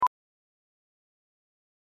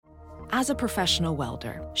As a professional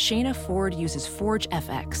welder, Shayna Ford uses Forge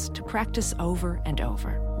FX to practice over and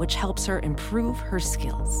over, which helps her improve her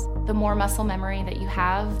skills. The more muscle memory that you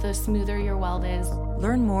have, the smoother your weld is.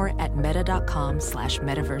 Learn more at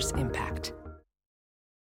meta.com/metaverseimpact.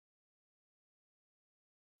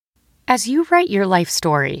 As you write your life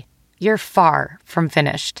story, you're far from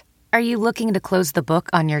finished. Are you looking to close the book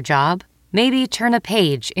on your job? Maybe turn a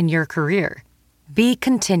page in your career? Be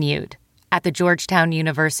continued at the Georgetown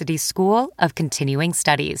University School of Continuing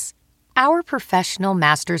Studies. Our professional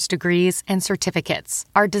master's degrees and certificates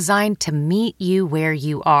are designed to meet you where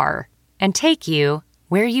you are and take you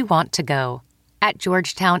where you want to go. At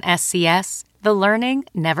Georgetown SCS, the learning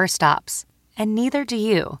never stops, and neither do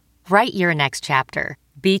you. Write your next chapter.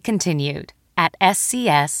 Be continued at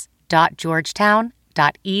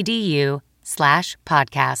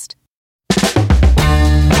scs.georgetown.edu/podcast.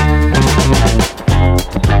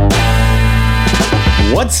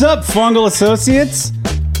 What's up, fungal associates?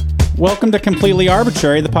 Welcome to Completely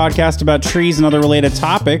Arbitrary, the podcast about trees and other related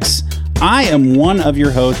topics. I am one of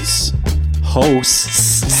your hosts.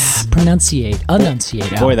 Enunciate, Alex.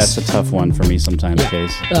 Boy, that's a tough one for me sometimes,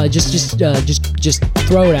 Case. Just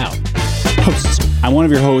throw it out. Hosts. I'm one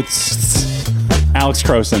of your hosts, Alex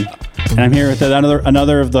Croson, and I'm here with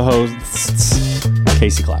another of the hosts,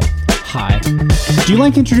 Casey Cloud. Hi. Do you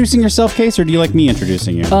like introducing yourself, Case, or do you like me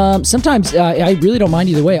introducing you? Sometimes I really don't mind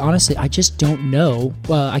either way. Honestly, I just don't know.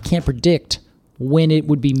 I can't predict when it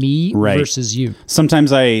would be me versus you.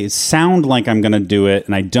 Sometimes I sound like I'm going to do it,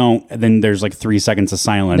 and I don't. And then there's like 3 seconds of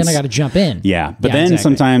silence. Then I got to jump in. Yeah, but then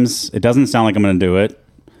sometimes it doesn't sound like I'm going to do it,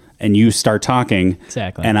 and you start talking.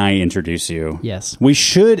 Exactly. And I introduce you. Yes. We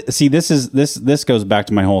should see. This goes back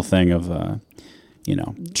to my whole thing of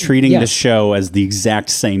treating the show as the exact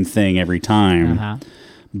same thing every time. Uh-huh.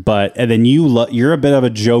 But and then you're a bit of a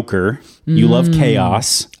joker. You love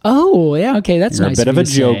chaos. Oh yeah, okay, that's you're nice. You're a bit of a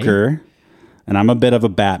joker, and I'm a bit of a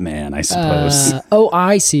Batman, I suppose.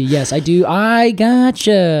 I see. Yes, I do. I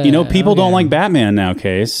gotcha. People don't like Batman now,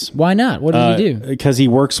 Case. Why not? What did he do? Because he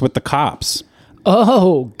works with the cops.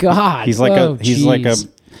 Oh God.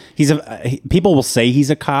 People will say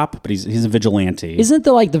he's a cop, but he's a vigilante. Isn't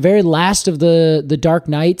the very last of the Dark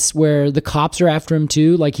Knights where the cops are after him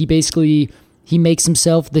too? Like he makes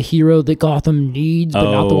himself the hero that Gotham needs,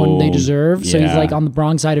 but not the one they deserve. So he's like on the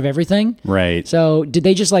wrong side of everything. Right. So did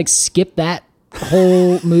they just skip that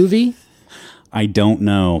whole movie? I don't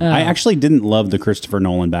know. I actually didn't love the Christopher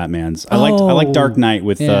Nolan Batmans. I like Dark Knight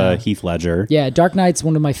with Heath Ledger. Yeah, Dark Knight's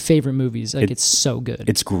one of my favorite movies. It's so good.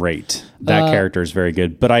 It's great. That character is very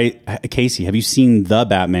good. But Casey, have you seen the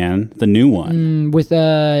Batman, the new one with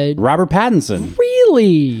Robert Pattinson?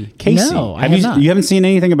 Really? Casey, no, I have not. You haven't seen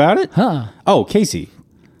anything about it? Huh? Oh, Casey.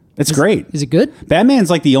 It's great. Is it good? Batman's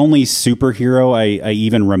like the only superhero I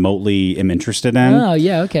even remotely am interested in. Oh,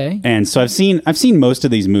 yeah, okay. And so I've seen most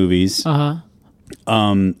of these movies. Uh-huh.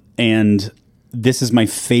 And this is my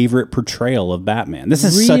favorite portrayal of Batman. This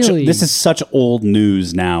is really? such old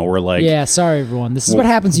news now. We're like, yeah, sorry everyone. This is what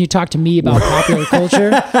happens when you talk to me about popular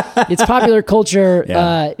culture. It's popular culture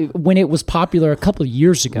when it was popular a couple of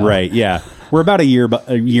years ago. Right? Yeah, we're about a year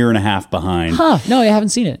and a half behind. Huh? No, I haven't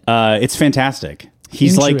seen it. It's fantastic.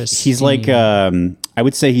 He's like I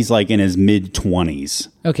would say he's like in his mid-20s.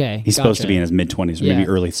 Okay, he's supposed to be in his mid-20s, or maybe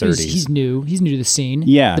early 30s. So he's new. He's new to the scene.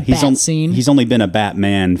 Yeah, scene. He's only been a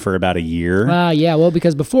Batman for about a year. Yeah, well,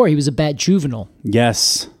 because before he was a Bat juvenile.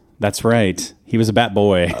 Yes, that's right. He was a Bat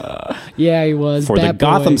boy. Yeah, he was. For the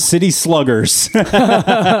Gotham City Sluggers.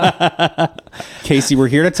 Casey, we're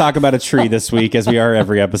here to talk about a tree this week, as we are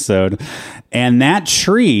every episode. And that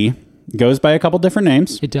tree goes by a couple different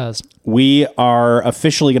names. It does. We are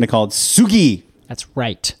officially going to call it Sugi. That's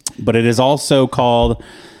right. But it is also called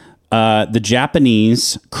the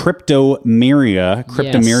Japanese Cryptomeria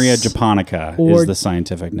japonica is the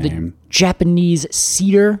scientific name. Japanese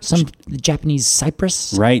cedar, Japanese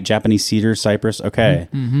cypress. Right, Japanese cedar, cypress. Okay.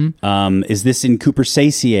 Mm-hmm. Is this in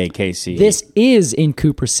Cupersaceae, Casey? This is in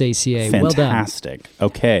Cupersaceae. Fantastic. Well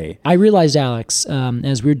done. Okay. I realized, Alex,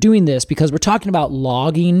 as we were doing this, because we're talking about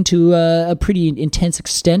logging to a pretty intense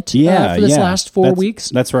extent for this last 4 weeks.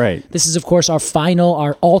 That's right. This is, of course, our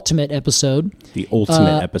ultimate episode. The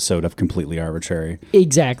ultimate episode of Completely Arbitrary.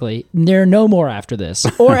 Exactly. There are no more after this.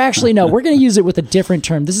 Or actually, no, we're going to use it with a different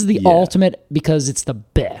term. This is the ultimate because it's the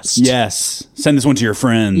best. Yes. Send this one to your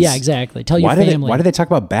friends. Yeah, exactly. Tell your family. Why did they talk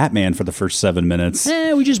about Batman for the first 7 minutes?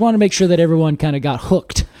 We just want to make sure that everyone kind of got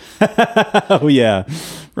hooked. Oh, yeah.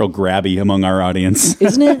 Real grabby among our audience.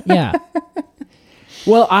 Isn't it? Yeah.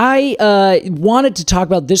 Well, I wanted to talk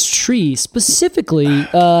about this tree specifically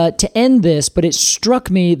to end this, but it struck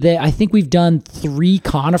me that I think we've done 3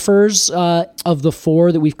 conifers of the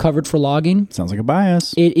 4 that we've covered for logging. Sounds like a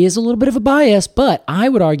bias. It is a little bit of a bias, but I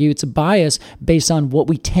would argue it's a bias based on what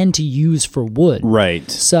we tend to use for wood. Right.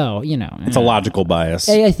 So, you know. It's a logical bias.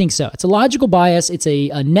 I think so. It's a logical bias. It's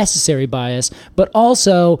a necessary bias, but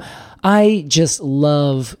also I just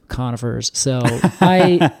love conifers, so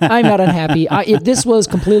I'm not unhappy. If this was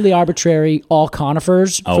completely arbitrary, all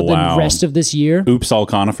conifers for the rest of this year. Oops, all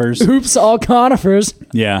conifers. Oops, all conifers.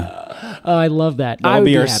 Yeah. I love that.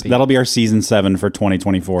 That'll be our season 7 for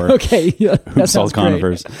 2024. Okay, yeah, that Oops, all sounds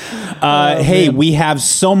conifers. great. Hey, we have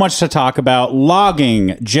so much to talk about: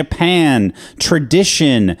 logging, Japan,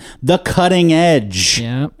 tradition, the cutting edge.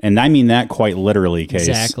 Yeah. And I mean that quite literally, Case.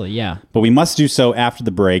 Exactly. Yeah. But we must do so after the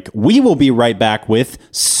break. We will be right back with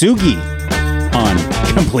Sugi on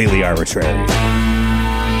Completely Arbitrary.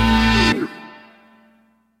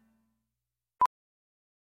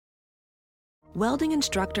 Welding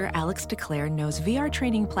instructor Alex DeClaire knows VR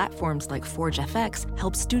training platforms like Forge FX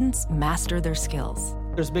help students master their skills.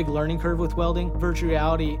 There's a big learning curve with welding. Virtual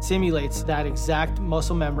reality simulates that exact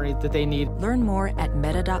muscle memory that they need. Learn more at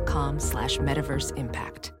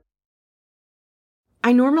meta.com/metaverseimpact.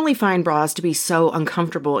 I normally find bras to be so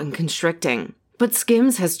uncomfortable and constricting, but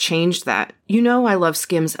Skims has changed that. You know I love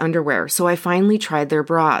Skims underwear, so I finally tried their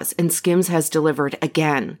bras, and Skims has delivered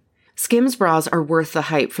again. Skims bras are worth the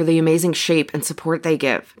hype for the amazing shape and support they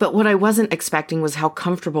give, but what I wasn't expecting was how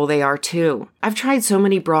comfortable they are too. I've tried so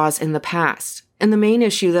many bras in the past, and the main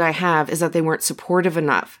issue that I have is that they weren't supportive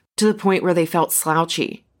enough, to the point where they felt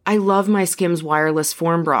slouchy. I love my Skims wireless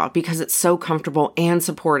form bra because it's so comfortable and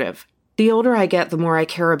supportive. The older I get, the more I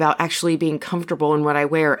care about actually being comfortable in what I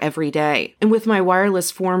wear every day. And with my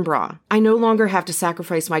wireless form bra, I no longer have to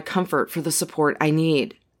sacrifice my comfort for the support I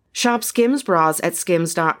need. Shop Skims bras at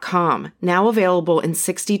skims.com, now available in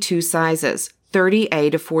 62 sizes,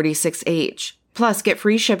 30A to 46H. Plus, get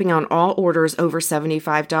free shipping on all orders over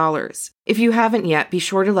 $75. If you haven't yet, be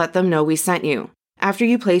sure to let them know we sent you. After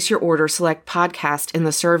you place your order, select podcast in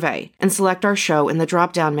the survey, and select our show in the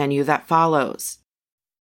drop-down menu that follows.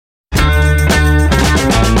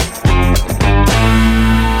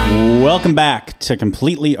 Welcome back to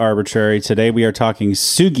Completely Arbitrary. Today we are talking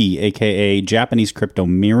Sugi, a.k.a. Japanese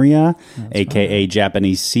Cryptomeria, a.k.a.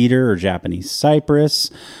 Japanese Cedar or Japanese Cypress,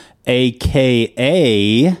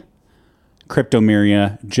 a.k.a.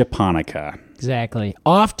 Cryptomeria japonica. Exactly.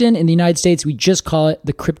 Often in the United States, we just call it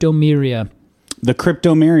the Cryptomeria. The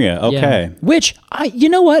Cryptomeria, okay. Yeah. Which, you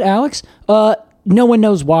know what, Alex? No one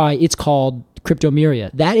knows why it's called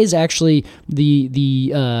Cryptomeria. That is actually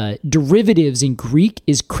the derivatives in Greek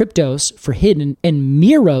is kryptos for hidden and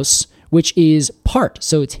meros, which is part.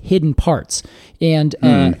 So it's hidden parts. And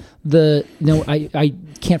I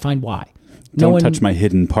can't find why. Don't touch my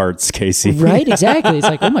hidden parts, Casey. Right, exactly. It's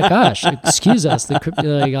like, oh my gosh, excuse us. The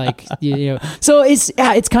So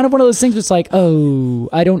it's kind of one of those things. Where it's like, oh,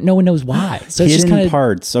 no one knows why. So it's hidden just kind of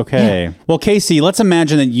parts. Okay. Yeah. Well, Casey, let's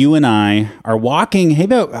imagine that you and I are walking. Hey,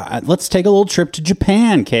 let's take a little trip to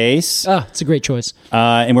Japan, Case. Oh, it's a great choice.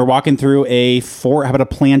 And we're walking through how about a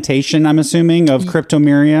plantation? I'm assuming of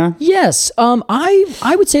Cryptomeria. Yes.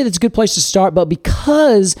 I would say that's a good place to start, but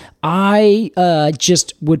because I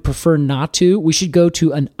just would prefer not to, we should go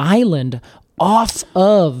to an island off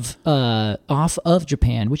of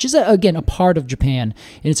Japan, which is again a part of Japan,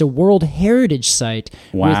 and it's a World Heritage Site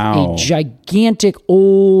with a gigantic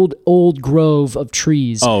old grove of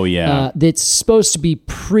trees. Oh yeah, that's supposed to be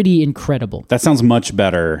pretty incredible. That sounds much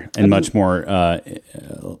better and much more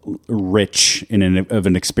rich of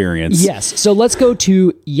an experience. Yes, so let's go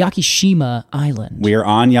to Yakushima Island. We are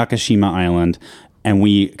on Yakushima Island, and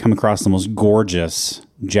we come across the most gorgeous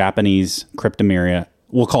Japanese Cryptomeria.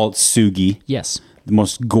 We'll call it Sugi. Yes. The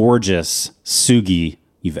most gorgeous Sugi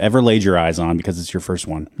you've ever laid your eyes on because it's your first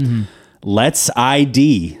one. Mm-hmm. Let's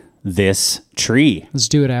ID this tree. Let's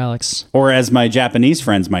do it, Alex. Or as my Japanese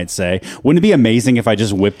friends might say, wouldn't it be amazing if I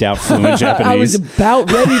just whipped out fluent Japanese? I was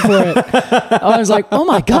about ready for it. I was like, oh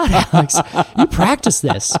my God, Alex, you practice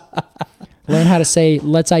this. Learn how to say,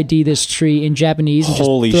 let's ID this tree in Japanese and just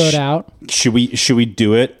throw it out. Should we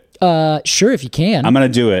do it? Sure, if you can. I'm going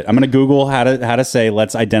to do it. I'm going to Google how to say,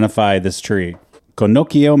 let's identify this tree.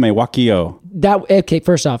 Konokio me wakio. Okay,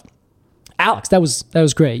 first off, Alex, that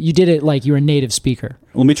was great. You did it like you were a native speaker.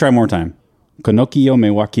 Let me try more time. Konokio me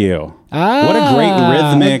wakio. What a great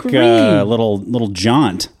rhythmic little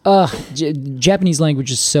jaunt. Japanese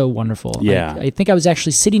language is so wonderful. Yeah. I think I was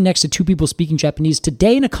actually sitting next to two people speaking Japanese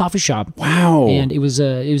today in a coffee shop. Wow. And it was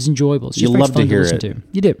enjoyable. It's just you love fun to hear listen it. To.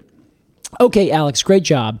 You do. Okay, Alex, great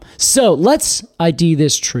job. So let's ID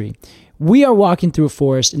this tree. We are walking through a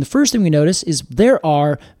forest, and the first thing we notice is there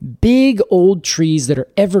are big old trees that are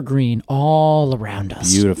evergreen all around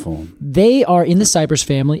us. Beautiful. They are in the cypress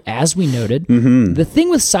family, as we noted. The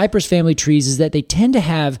thing with cypress family trees is that they tend to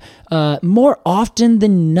have, more often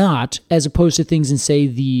than not, as opposed to things in, say,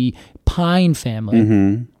 the pine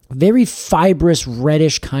family, very fibrous,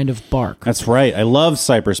 reddish kind of bark. That's right. I love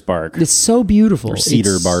cypress bark. It's so beautiful. Or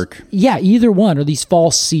cedar bark. Yeah, either one, or these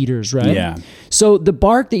false cedars, right? Yeah. So the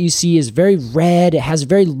bark that you see is very red. It has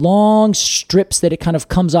very long strips that it kind of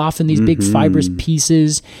comes off in these big fibrous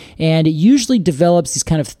pieces. And it usually develops these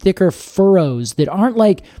kind of thicker furrows that aren't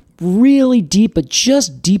like really deep, but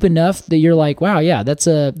just deep enough that you're like, wow, yeah, that's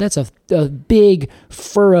a big,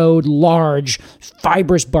 furrowed, large,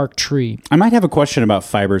 fibrous bark tree. I might have a question about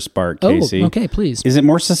fibrous bark, Casey. Oh, okay, please. Is it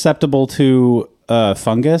more susceptible to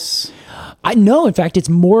fungus? I know, in fact, it's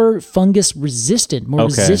more fungus resistant,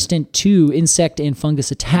 resistant to insect and fungus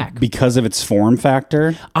attack. Because of its form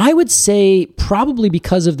factor? I would say probably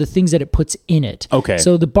because of the things that it puts in it. Okay.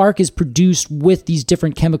 So the bark is produced with these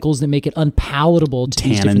different chemicals that make it unpalatable to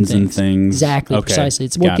these different Tannins things. and things. Exactly, Okay. precisely.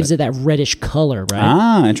 It's what gives it that reddish color, right?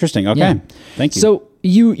 Ah, interesting. Okay. Yeah. Thank you. So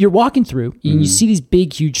you're walking through and you see these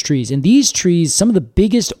big, huge trees. And these trees, some of the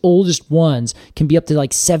biggest, oldest ones can be up to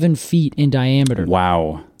like 7 feet in diameter.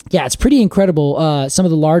 Wow. Yeah, it's pretty incredible. Some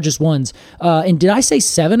of the largest ones. And did I say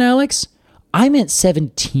 7, Alex? I meant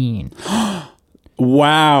 17.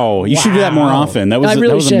 Wow. You should do that more often. That was, I really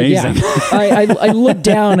that was should, amazing. Yeah. I looked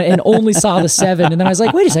down and only saw the 7, and then I was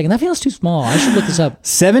like, wait a second, that feels too small. I should look this up.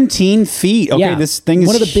 17 feet. Okay, Yeah, this thing is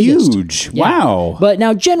one of the biggest. huge. Yeah. Wow. But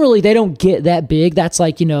now, generally, they don't get that big. That's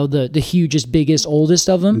like, the hugest, biggest, oldest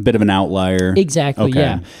of them. Bit of an outlier. Exactly, Okay.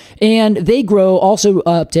 yeah. And they grow also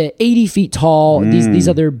up to 80 feet tall, these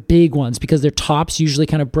other big ones, because their tops usually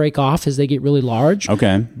kind of break off as they get really large.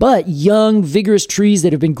 Okay. But young, vigorous trees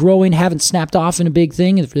that have been growing, haven't snapped off in a big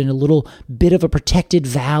thing, if they're in a little bit of a protected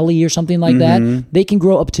valley or something like that, they can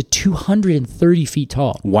grow up to 230 feet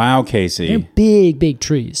tall. Wow, Casey. They're big, big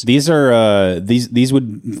trees. These are these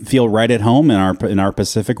would feel right at home in our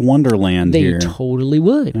Pacific Wonderland They here. totally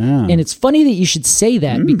would. And it's funny that you should say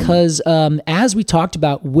that because as we talked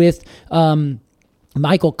about with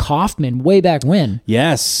Michael Kaufman way back when.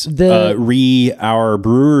 Yes. Our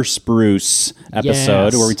Brewer Spruce episode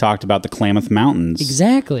Yes. where we talked about the Klamath Mountains.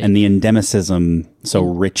 Exactly. And the endemicism so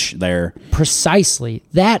rich there. Precisely.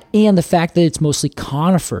 That and the fact that it's mostly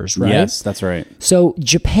conifers, right? Yes, that's right. So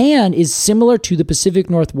Japan is similar to the Pacific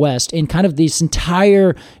Northwest and kind of this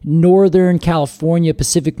entire Northern California,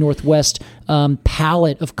 Pacific Northwest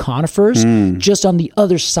palette of conifers just on the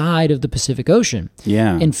other side of the Pacific Ocean.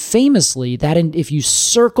 Yeah. And famously, if you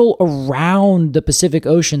circle around the Pacific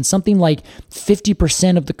Ocean, something like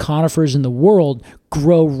 50% of the conifers in the world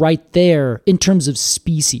grow right there in terms of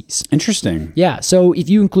species. Interesting. Yeah, so if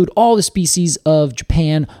you include all the species of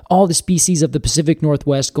Japan, all the species of the Pacific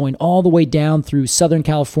Northwest, going all the way down through Southern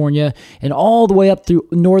California and all the way up through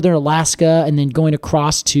Northern Alaska, and then going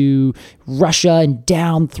across to Russia and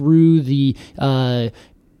down through the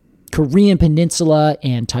Korean Peninsula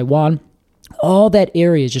and Taiwan, all that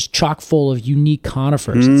area is just chock full of unique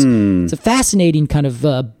conifers. It's a fascinating kind of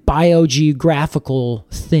biogeographical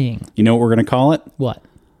thing. You know what we're going to call it? What?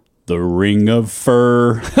 The Ring of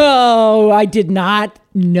Fur. Oh, I did not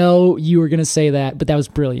know you were going to say that, but that was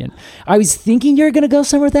brilliant. I was thinking you were going to go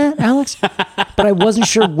somewhere with that, Alex, but I wasn't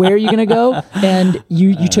sure where you're going to go, and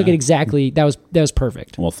you took it exactly. That was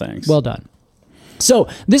perfect. Well, thanks. Well done. So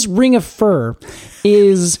this Ring of Fur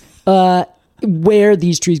is where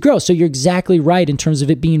these trees grow. So you're exactly right in terms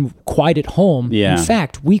of it being quite at home. Yeah. In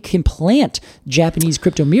fact, we can plant Japanese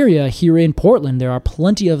cryptomeria here in Portland. There are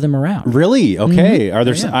plenty of them around. Really? Okay. Are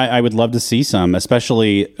there? Yeah. I would love to see some,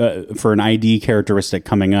 especially for an ID characteristic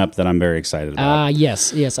coming up that I'm very excited about.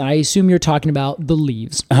 Yes. I assume you're talking about the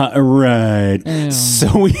leaves. Right.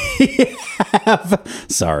 So we have.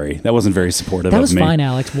 Sorry, that wasn't very supportive. That was of me. fine,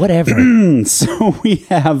 Alex. Whatever. So we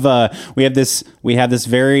have this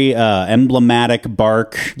emblematic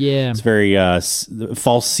bark. Yeah. It's very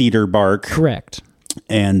false cedar bark. Correct.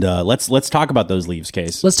 And let's talk about those leaves,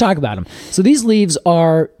 Case. Let's talk about them. So these leaves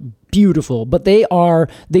are beautiful, but they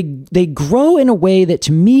grow in a way that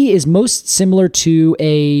to me is most similar to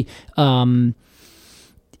a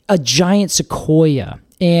giant sequoia.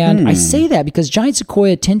 And I say that because giant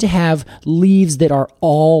sequoia tend to have leaves that are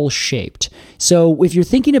all shaped. So if you're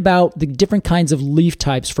thinking about the different kinds of leaf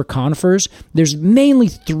types for conifers, there's mainly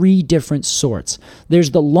 3 different sorts.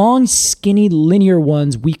 There's the long, skinny, linear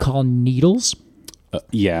ones we call needles.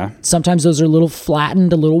 Yeah. Sometimes those are a little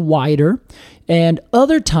flattened, a little wider. And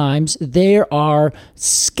other times there are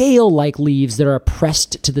scale-like leaves that are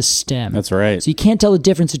pressed to the stem. That's right. So you can't tell the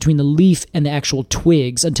difference between the leaf and the actual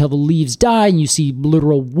twigs until the leaves die and you see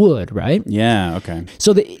literal wood, right? Yeah, okay.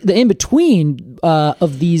 So the in-between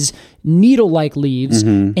of these needle-like leaves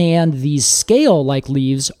and these scale-like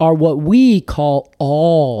leaves are what we call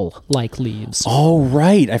awl-like leaves. Oh,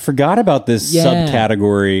 right. I forgot about this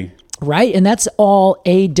subcategory. Right, and that's all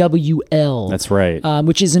AWL. That's right.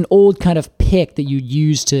 Which is an old kind of pick that you'd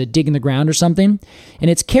use to dig in the ground or something. And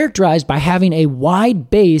it's characterized by having a wide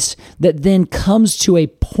base that then comes to a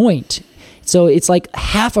point. So it's like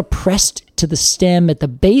half pressed to the stem at the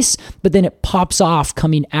base, but then it pops off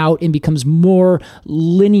coming out and becomes more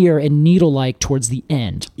linear and needle-like towards the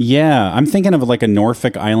end. Yeah, I'm thinking of like a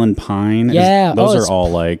Norfolk Island pine. Yeah. Those are all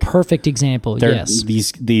like... Perfect example, yes.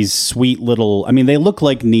 These sweet little... I mean, they look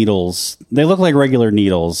like needles. They look like regular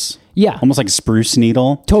needles. Yeah. Almost like a spruce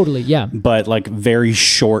needle. Totally, yeah. But like very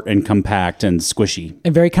short and compact and squishy.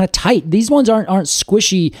 And very kind of tight. These ones aren't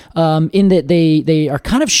squishy in that they are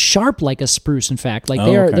kind of sharp like a spruce, in fact. Like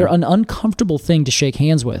they're an uncomfortable thing to shake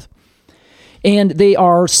hands with. And they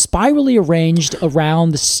are spirally arranged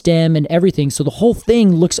around the stem and everything. So the whole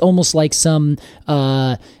thing looks almost like some...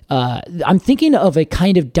 I'm thinking of a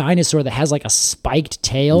kind of dinosaur that has like a spiked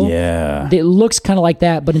tail. Yeah. It looks kind of like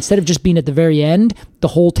that, but instead of just being at the very end, the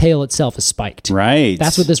whole tail itself is spiked. Right.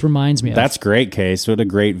 That's what this reminds me of. That's great, Case. What a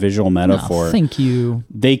great visual metaphor. Oh, thank you.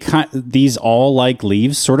 These all like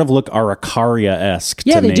leaves sort of look Araucaria-esque to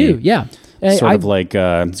me. Yeah, they do. Yeah. Sort of like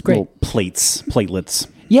it's great. little platelets.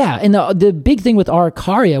 Yeah, and the big thing with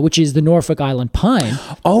Araucaria, which is the Norfolk Island pine.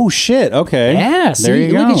 Oh, shit. Okay. Yeah, see, there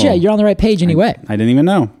you look go. at you. You're on the right page anyway. I didn't even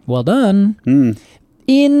know. Well done.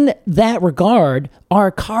 In that regard,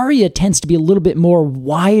 Araucaria tends to be a little bit more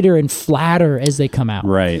wider and flatter as they come out.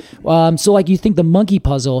 Right. So like you think the monkey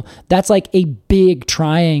puzzle, that's like a big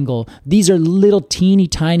triangle. These are little teeny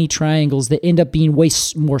tiny triangles that end up being way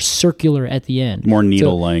more circular at the end. More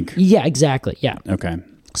needle-like. Yeah, exactly. Yeah. Okay.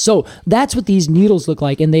 So that's what these needles look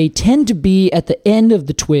like, and they tend to be at the end of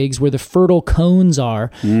the twigs where the fertile cones are.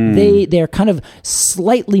 They're kind of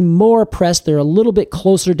slightly more pressed. They're a little bit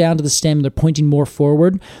closer down to the stem. They're pointing more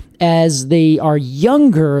forward. As they are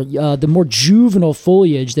younger, the more juvenile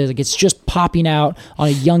foliage that gets just popping out on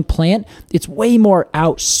a young plant, it's way more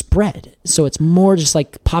outspread. So it's more just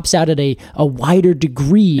like pops out at a wider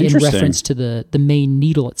degree in reference to the main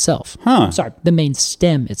needle itself. Sorry, the main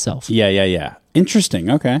stem itself. Yeah. Interesting.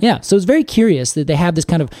 Okay. Yeah. So it's very curious that they have this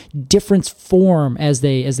kind of different form as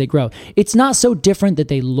they grow. It's not so different that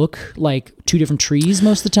they look like two different trees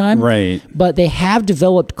most of the time. Right. But they have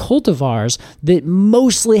developed cultivars that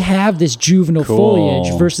mostly have this juvenile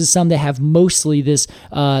foliage versus some that have mostly this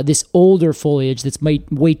older foliage that's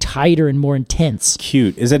way tighter and more intense.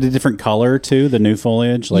 Cute. Is it a different color too? The new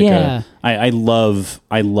foliage? Like yeah. I love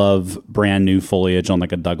brand new foliage on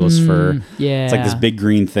like a Douglas fir. Yeah. It's like this big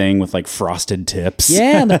green thing with like frosted tips.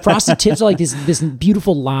 Yeah, and the frosted tips are like this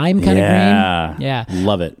beautiful lime kind of green. Yeah.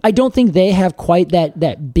 Love it. I don't think they have quite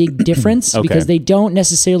that big difference because they don't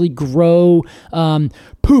necessarily grow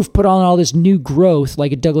put on all this new growth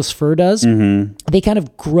like a Douglas fir does. They kind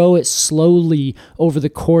of grow it slowly over the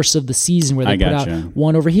course of the season where they put out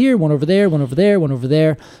one over here, one over there, one over there, one over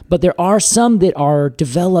there. But there are some that are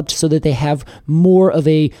developed so that they have more of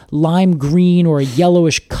a lime green or a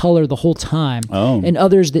yellowish color the whole time. Oh. And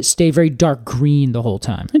others that stay very dark green the whole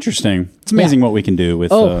time. Interesting. It's amazing what we can do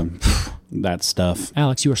with that stuff.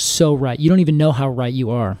 Alex, you are so right. You don't even know how right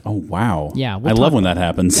you are. Oh, wow. Yeah. I love when that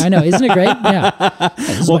happens. I know. Isn't it great? Yeah.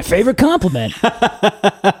 This is my favorite compliment.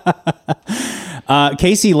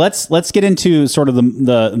 Casey, let's get into sort of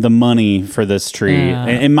the money for this tree,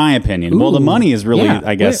 in my opinion. Well, the money is really,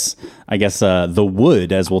 I guess, the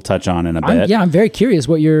wood, as we'll touch on in a bit. I'm very curious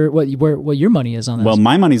what your money is on this. Well,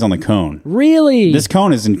 my money's on the cone. Really? This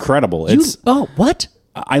cone is incredible. What?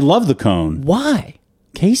 I love the cone. Why?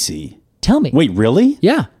 Casey. Tell me. Wait, really?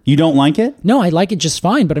 Yeah. You don't like it? No, I like it just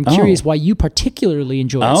fine, but I'm curious why you particularly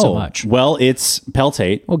enjoy it so much. Well, it's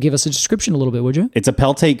peltate. Well, give us a description a little bit, would you? It's a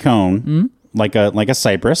peltate cone, like a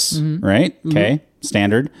cypress, right? Okay,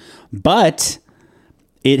 standard. But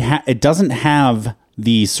it doesn't have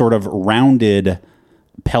the sort of rounded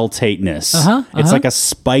peltateness. It's like a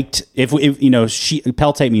spiked. If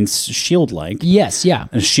peltate means shield-like. Yes, yeah.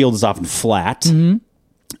 And a shield is often flat.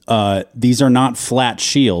 these are not flat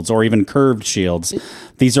shields or even curved shields.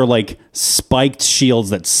 These are like spiked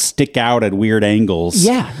shields that stick out at weird angles.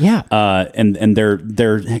 Yeah. And they're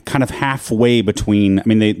kind of halfway between. I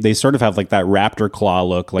mean, they sort of have like that raptor claw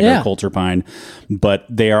look, like a coulter pine, but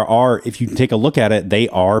they are. If you take a look at it, they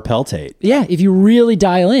are peltate. Yeah, if you really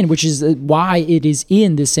dial in, which is why it is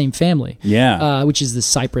in the same family. Yeah, which is the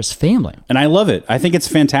cypress family. And I love it. I think it's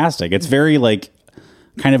fantastic. It's very like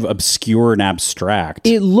kind of obscure and abstract.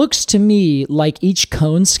 It looks to me like each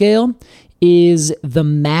cone scale is the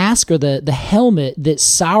mask or the helmet that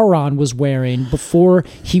Sauron was wearing before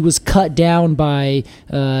he was cut down by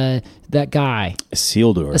that guy.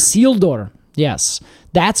 Isildur. Yes.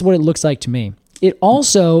 That's what it looks like to me. It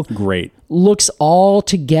also looks all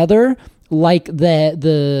together like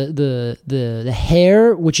the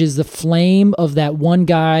hair, which is the flame of that one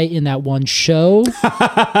guy in that one show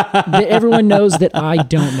that everyone knows that I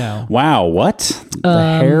don't know. Wow, what?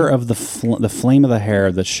 The hair of the flame of the hair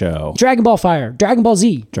of the show. Dragon Ball Fire, Dragon Ball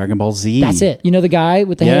Z. Dragon Ball Z. That's it. You know the guy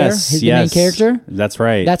with the hair, the main character? That's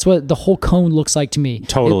right. That's what the whole cone looks like to me.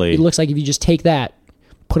 Totally. It looks like if you just take that,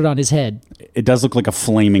 put it on his head. It does look like a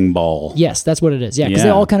flaming ball. Yes, that's what it is. Yeah, because they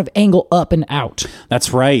all kind of angle up and out.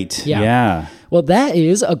 That's right. Yeah. Well, that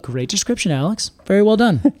is a great description, Alex. Very well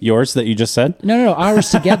done. Yours that you just said? No. Ours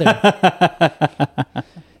together.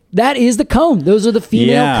 That is the cone. Those are the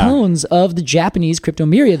female cones of the Japanese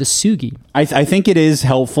Cryptomeria, the Sugi. I think it is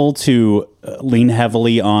helpful to lean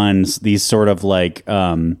heavily on these sort of like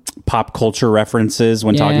pop culture references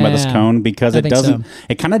when talking about this cone, because it doesn't.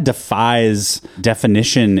 It kind of defies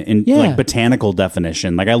definition in like botanical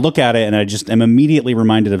definition. Like I look at it and I just am immediately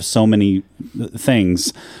reminded of so many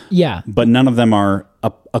things. Yeah, but none of them are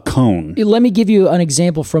a cone. Let me give you an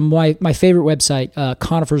example from my favorite website,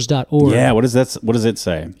 conifers.org. Yeah, what does it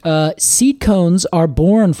say? Seed cones are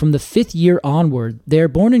born from the 5th year onward. They are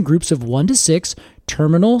born in groups of 1 to 6,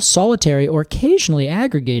 terminal, solitary, or occasionally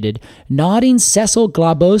aggregated, nodding, sessile,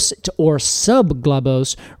 globose, or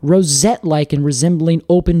subglobose, rosette-like and resembling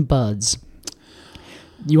open buds.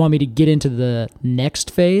 You want me to get into the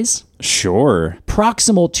next phase? Sure.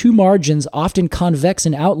 Proximal 2 margins, often convex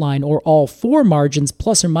in outline, or all 4 margins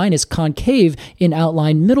plus or minus concave in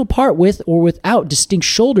outline, middle part with or without distinct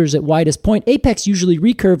shoulders at widest point, apex usually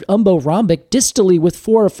recurved umbo-rhombic, distally with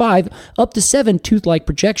 4 or 5, up to 7 tooth-like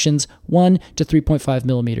projections, 1 to 3.5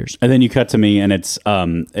 millimeters. And then you cut to me and it's,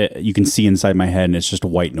 you can see inside my head and it's just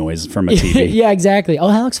white noise from a TV. Yeah, exactly. Oh,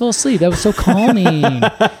 Alex fell asleep. That was so calming.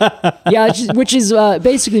 Yeah, which is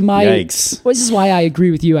basically my... Yikes. This is why I agree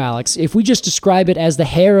with you, Alex. If we just describe it as the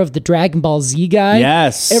hair of the Dragon Ball Z guy,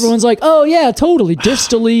 yes, everyone's like, oh yeah, totally,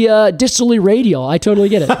 distally radial. I totally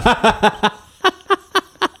get it. I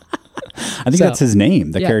think that's his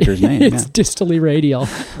name, the character's name. It's distally radial.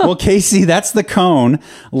 Well, Casey, that's the cone.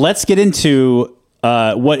 Let's get into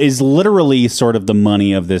what is literally sort of the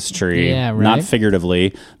money of this tree, not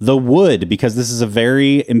figuratively, the wood, because this is a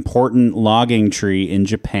very important logging tree in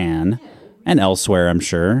Japan. And elsewhere, I'm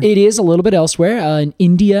sure. It is a little bit elsewhere. In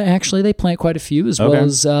India, actually, they plant quite a few, as well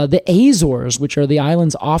as the Azores, which are the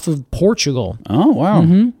islands off of Portugal. Oh, wow.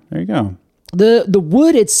 Mm-hmm. There you go. The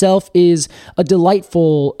wood itself is a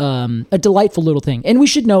delightful little thing. And we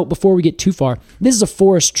should note, before we get too far, this is a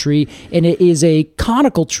forest tree, and it is a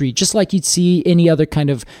conical tree, just like you'd see any other kind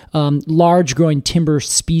of large growing timber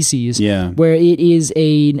species, where it is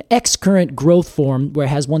an excurrent growth form, where it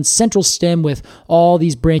has one central stem with all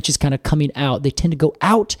these branches kind of coming out. They tend to go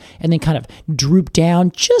out and then kind of droop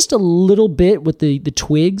down just a little bit with the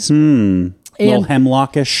twigs. A little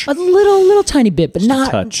hemlockish. A little tiny bit, but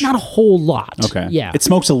not a whole lot. Okay. Yeah. It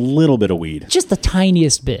smokes a little bit of weed. Just the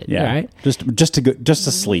tiniest bit. Yeah. Right. Just to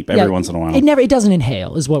sleep every once in a while. It doesn't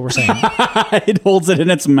inhale, is what we're saying. It holds it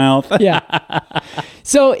in its mouth. Yeah.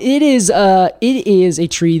 So it is a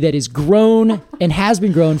tree that is grown and has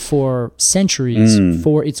been grown for centuries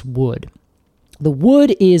for its wood. The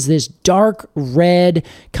wood is this dark red,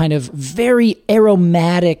 kind of very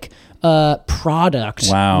aromatic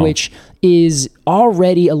product, which is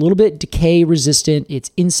already a little bit decay resistant.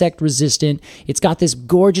 It's insect resistant. It's got this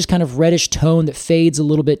gorgeous kind of reddish tone that fades a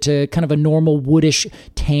little bit to kind of a normal woodish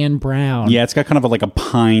tan brown. Yeah, it's got kind of like a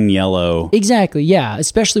pine yellow. Exactly, yeah,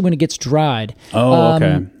 especially when it gets dried. Oh,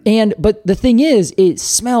 okay. But the thing is, it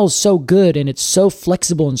smells so good and it's so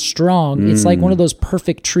flexible and strong. It's like one of those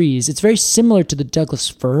perfect trees. It's very similar to the Douglas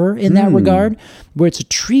fir in that regard, where it's a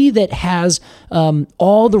tree that has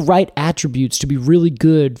all the right attributes to be really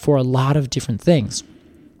good for a lot of different things.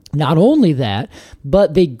 Not only that,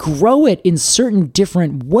 but they grow it in certain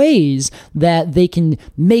different ways that they can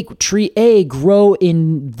make tree A grow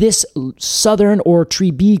in this southern or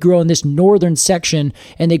tree B grow in this northern section,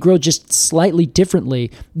 and they grow just slightly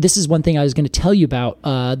differently. This is one thing I was going to tell you about,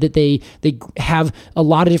 that they have a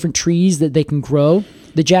lot of different trees that they can grow.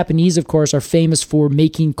 The Japanese, of course, are famous for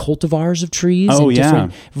making cultivars of trees in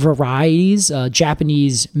different varieties.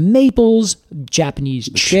 Japanese maples, Japanese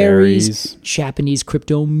cherries, Japanese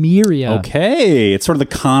cryptomeria. Okay. It's sort of the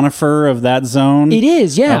conifer of that zone. It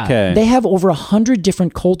is, yeah. Okay. They have over 100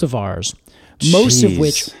 different cultivars, most of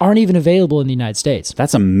which aren't even available in the United States.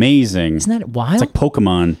 That's amazing. Isn't that wild? It's like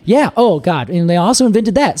Pokemon. Yeah. Oh, God. And they also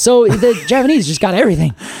invented that. So the Japanese just got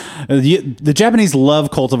everything. The Japanese love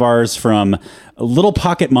cultivars, from little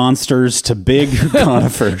pocket monsters to big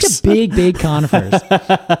conifers. To big conifers.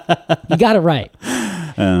 You got it right.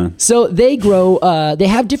 So they grow, they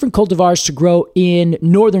have different cultivars to grow in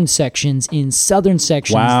northern sections, in southern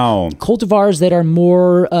sections. Wow. Cultivars that are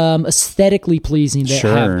more aesthetically pleasing, that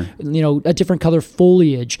have, a different color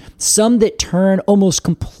foliage. Some that turn almost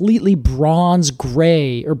completely bronze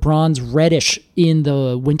gray or bronze reddish in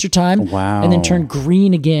the wintertime. Wow. And then turn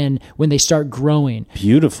green again when they start growing.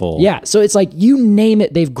 Beautiful. Yeah. So it's like, you name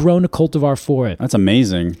it, they've grown a cultivar for it. That's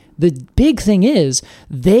amazing. The big thing is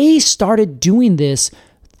they started doing this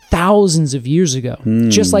thousands of years ago,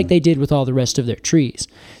 just like they did with all the rest of their trees.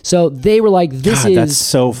 So they were like, that's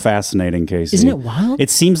so fascinating, Casey. Isn't it wild? It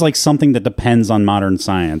seems like something that depends on modern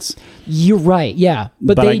science. You're right, yeah.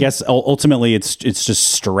 But I guess ultimately it's just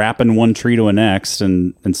strapping one tree to a next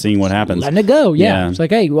and seeing what happens. Letting it go, yeah. It's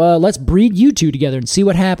like, hey, let's breed you two together and see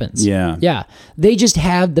what happens. Yeah. Yeah. They just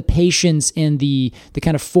have the patience and the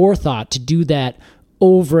kind of forethought to do that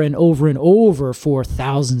over and over and over for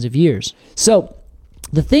thousands of years. So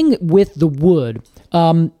the thing with the wood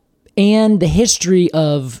and the history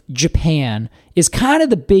of Japan is kind of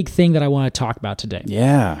the big thing that I want to talk about today.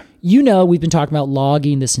 Yeah. We've been talking about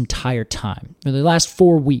logging this entire time, for the last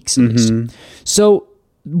 4 weeks at least. So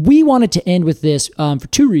we wanted to end with this for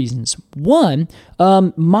two reasons. One,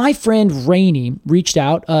 my friend Rainey reached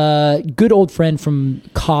out, a good old friend from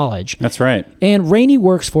college. That's right. And Rainey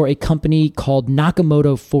works for a company called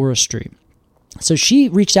Nakamoto Forestry. So she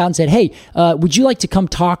reached out and said, hey, would you like to come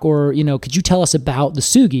talk, or, could you tell us about the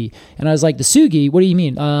Sugi? And I was like, the Sugi? What do you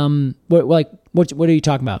mean? What are you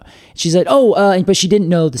talking about? She said, but she didn't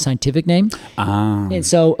know the scientific name. And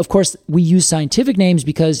so, of course, we use scientific names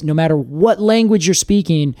because no matter what language you're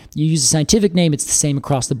speaking, you use a scientific name, it's the same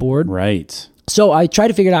across the board. Right. So I tried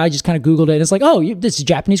to figure it out. I just kind of Googled it. And it's like, this is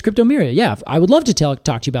Japanese cryptomeria. Yeah, I would love to talk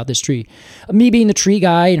to you about this tree. Me being the tree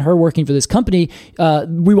guy and her working for this company,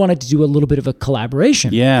 we wanted to do a little bit of a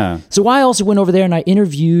collaboration. Yeah. So I also went over there and I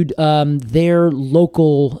interviewed their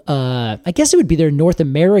local, I guess it would be their North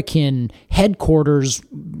American headquarters,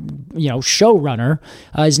 showrunner.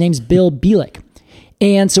 His name's Bill Bielek.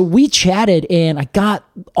 And so we chatted, and I got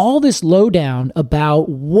all this lowdown about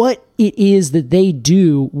what it is that they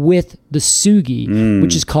do with the Sugi,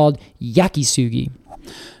 which is called yakisugi.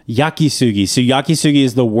 Yakisugi. So yakisugi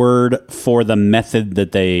is the word for the method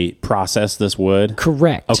that they process this wood?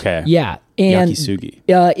 Correct. Okay. Yeah. And yakisugi.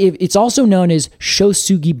 It's also known as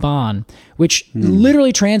shosugiban, which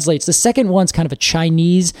literally translates. The second one's kind of a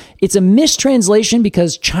Chinese. It's a mistranslation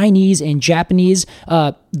because Chinese and Japanese,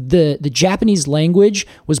 the Japanese language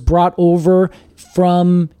was brought over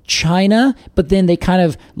from China, but then they kind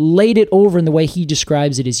of laid it over in the way he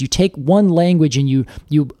describes it is you take one language and you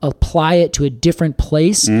apply it to a different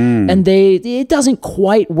place, and it doesn't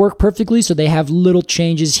quite work perfectly, so they have little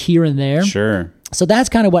changes here and there. Sure. So that's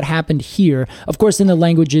kind of what happened here. Of course, then the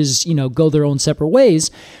languages, go their own separate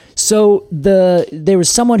ways. So there was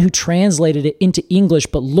someone who translated it into English,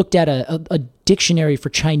 but looked at a dictionary for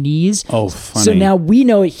Chinese. Oh, funny. So now we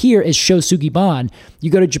know it here as shosugiban.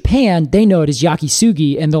 You go to Japan, they know it as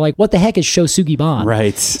yakisugi, and they're like, what the heck is shosugiban?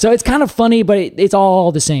 Right. So it's kind of funny, but it's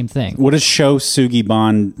all the same thing. What does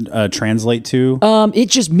shosugiban translate to? It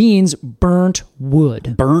just means burnt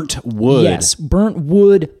wood. Burnt wood. Yes, burnt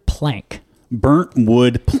wood plank. Burnt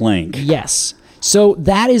wood plank. Yes. So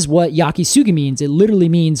that is what yakisugi means. It literally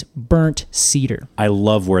means burnt cedar. I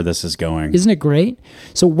love where this is going. Isn't it great?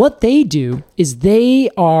 So what they do is they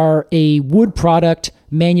are a wood product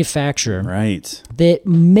manufacturer Right. that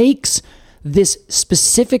makes this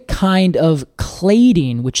specific kind of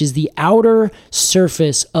cladding, which is the outer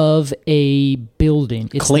surface of a building.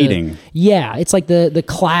 It's Cladding. It's like the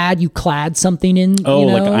clad, you clad something in. Oh, you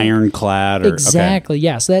know? like ironclad? Exactly,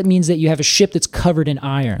 yeah. So that means that you have a ship that's covered in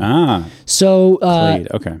iron. Ah. So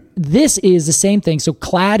Okay. this is the same thing. So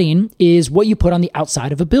cladding is what you put on the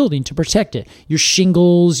outside of a building to protect it. Your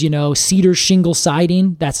shingles, cedar shingle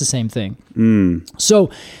siding, that's the same thing. So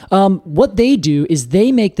what they do is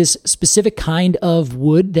they make this specific kind of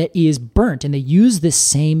wood that is burnt, and they use this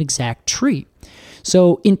same exact tree.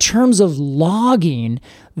 So in terms of logging,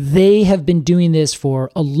 they have been doing this for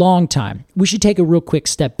a long time. We should take a real quick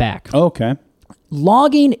step back. Okay.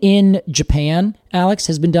 Logging in Japan, Alex,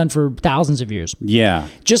 has been done for thousands of years. Yeah.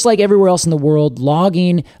 Just like everywhere else in the world,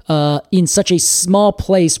 logging in such a small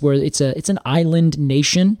place where it's an island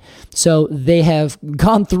nation. So they have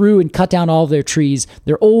gone through and cut down all of their trees,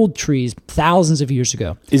 their old trees, thousands of years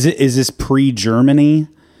ago. Is this pre-Germany?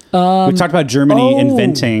 We talked about Germany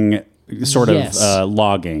inventing sort of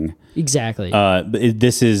logging. Exactly.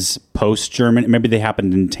 This is post-Germany. Maybe they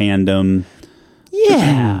happened in tandem.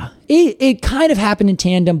 Yeah, it kind of happened in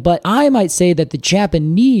tandem, but I might say that the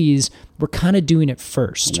Japanese were kind of doing it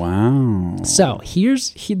first. Wow. So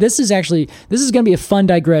this is going to be a fun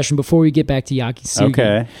digression before we get back to Yakisugi.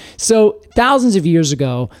 Okay. So thousands of years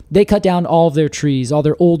ago, they cut down all of their trees, all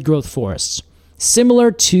their old growth forests.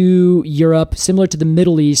 Similar to Europe, similar to the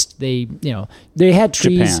Middle East, they had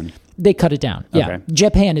trees. Japan. They cut it down. Yeah, Okay.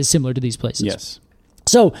 Japan is similar to these places. Yes.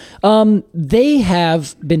 So they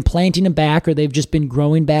have been planting them back, or they've just been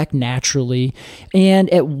growing back naturally. And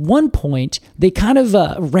at one point, they kind of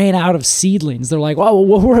ran out of seedlings. They're like, "Well,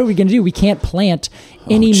 what are we going to do? We can't plant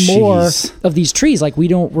any more of these trees. Like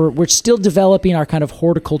we're still developing our kind of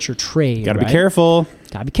horticulture trade. Got to be careful.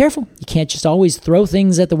 Got to be careful. You can't just always throw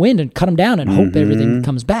things at the wind and cut them down and hope everything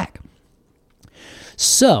comes back."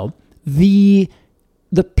 So the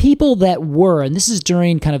people that were, and this is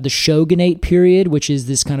during kind of the shogunate period, which is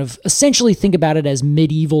this kind of, essentially think about it as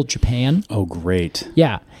medieval Japan. Oh, great.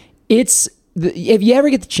 Yeah. If you ever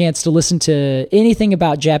get the chance to listen to anything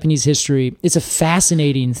about Japanese history, it's a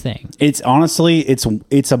fascinating thing. It's honestly, it's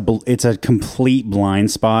a complete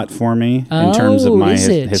blind spot for me in terms of my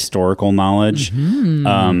historical knowledge.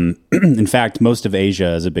 In fact, most of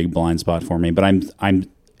Asia is a big blind spot for me, but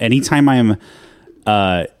anytime I am,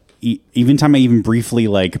 even time I even briefly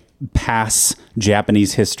like pass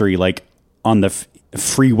Japanese history, like on the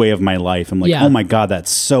freeway of my life, I'm like, oh my God,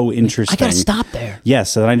 that's so interesting. I gotta stop there.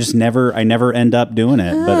 Yes, and I never end up doing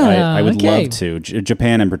it, but I would love to.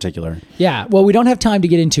 Japan in particular. Yeah, well, we don't have time to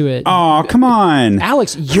get into it. Oh, come on.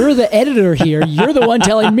 Alex, you're the editor here. You're the one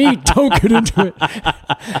telling me don't get into it.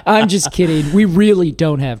 I'm just kidding. We really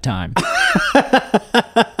don't have time.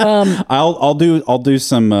 I'll do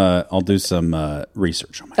some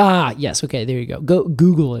research on my yes, okay, there you go. Go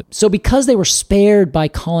Google it. So because they were spared by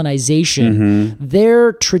colonization,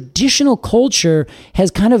 their traditional culture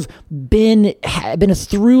has kind of been a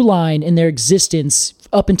through line in their existence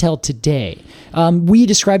up until today. We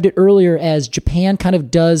described it earlier as Japan kind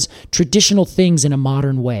of does traditional things in a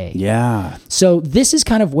modern way. Yeah. So this is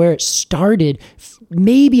kind of where it started.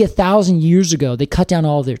 Maybe 1,000 years ago, they cut down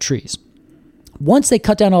all of their trees. Once they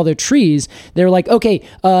cut down all their trees, they're like, okay,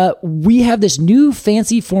 we have this new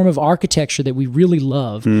fancy form of architecture that we really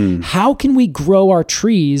love. How can we grow our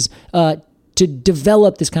trees to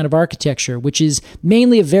develop this kind of architecture, which is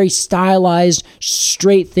mainly a very stylized,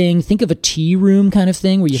 straight thing? Think of a tea room kind of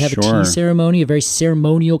thing where you have a tea ceremony, a very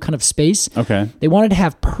ceremonial kind of space. Okay. They wanted to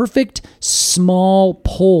have perfect small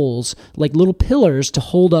poles, like little pillars to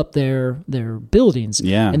hold up their buildings.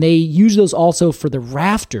 Yeah. And they use those also for the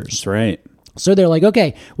rafters. That's right. So they're like,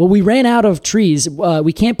 okay, well, we ran out of trees.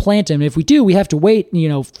 We can't plant them. If we do, we have to wait,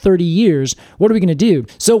 30 years. What are we going to do?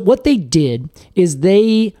 So what they did is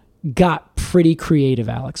they got pretty creative,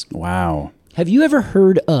 Alex. Wow. Have you ever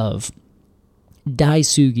heard of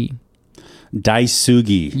daisugi?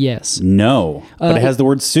 Daisugi. Yes. No, but it has the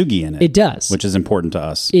word sugi in it. It does. Which is important to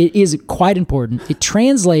us. It is quite important. It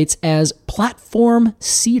translates as platform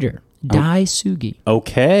cedar. Daisugi.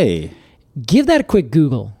 Okay. Give that a quick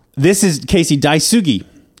Google. This is, Casey, daisugi,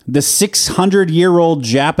 the 600-year-old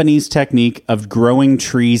Japanese technique of growing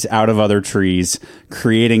trees out of other trees,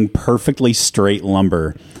 creating perfectly straight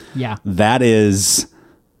lumber. Yeah. That is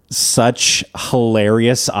such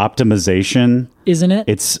hilarious optimization. Isn't it?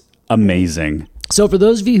 It's amazing. So for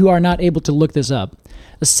those of you who are not able to look this up,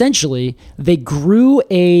 essentially, they grew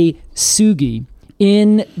a sugi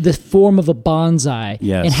in the form of a bonsai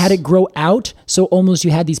and had it grow out. So almost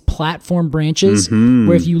you had these platform branches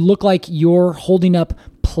where if you look like you're holding up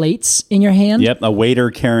plates in your hand. Yep, a waiter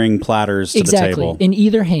carrying platters to the table. In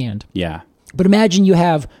either hand. Yeah. But imagine you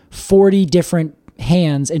have 40 different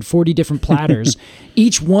hands and 40 different platters.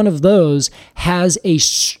 Each one of those has a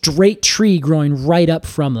straight tree growing right up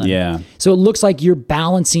from them. Yeah. So it looks like you're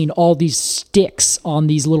balancing all these sticks on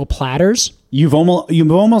these little platters. You've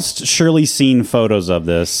almost surely seen photos of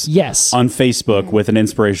this. Yes. On Facebook with an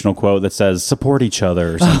inspirational quote that says "support each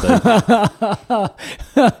other" or something.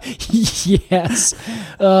 Yes.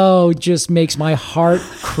 Oh, just makes my heart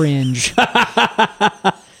cringe.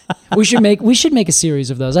 We should make a series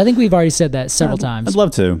of those. I think we've already said that several times. I'd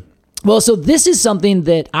love to. Well, so this is something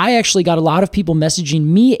that I actually got a lot of people messaging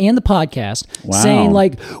me and the podcast saying,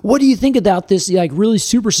 like, what do you think about this, like, really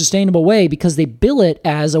super sustainable way? Because they bill it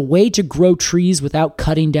as a way to grow trees without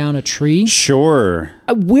cutting down a tree. Sure.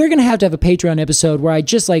 We're going to have a Patreon episode where I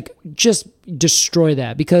just destroy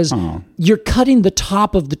that, because you're cutting the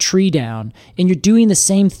top of the tree down and you're doing the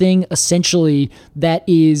same thing essentially that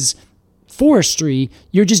is forestry.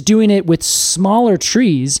 You're just doing it with smaller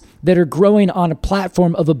trees that are growing on a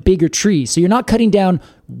platform of a bigger tree. So you're not cutting down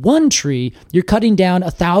one tree, you're cutting down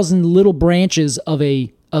 1,000 little branches of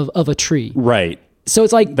a tree. Right. So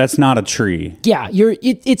it's like, that's not a tree. Yeah,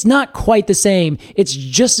 it's not quite the same. It's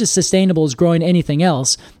just as sustainable as growing anything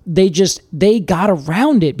else. They got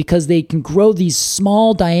around it because they can grow these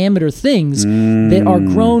small diameter things that are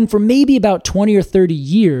grown for maybe about 20 or 30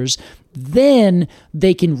 years. Then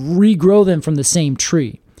they can regrow them from the same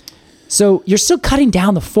tree. So you're still cutting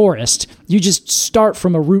down the forest. You just start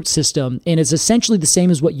from a root system, and it's essentially the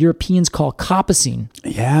same as what Europeans call coppicing.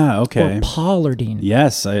 Yeah, okay. Or pollarding.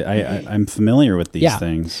 Yes, I'm familiar with these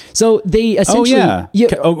things. So they essentially... Oh,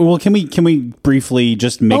 yeah. Can we briefly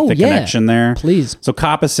just make the connection there? Please. So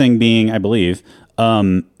coppicing being, I believe,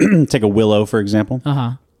 take a willow, for example.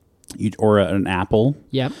 Uh-huh. Or an apple.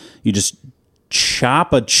 Yep. You just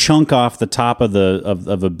chop a chunk off the top of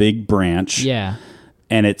a big branch. Yeah.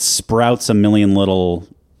 And it sprouts a million little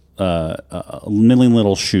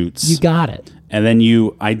shoots. You got it. And then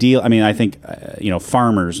I think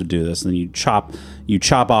farmers would do this. And then you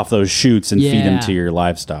chop off those shoots and feed them to your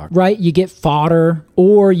livestock. Right. You get fodder,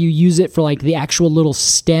 or you use it for like the actual little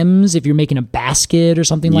stems if you're making a basket or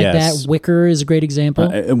something like that. Wicker is a great example.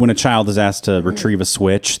 When a child is asked to retrieve a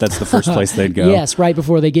switch, that's the first place they'd go. Yes, right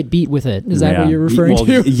before they get beat with it. Is that what you're referring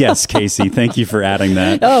to? Yes, Casey. Thank you for adding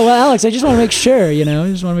that. Oh, well, Alex, I just want to make sure, I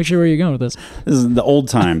just want to make sure where you're going with this. This is the old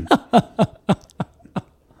time.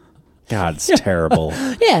 God, it's terrible.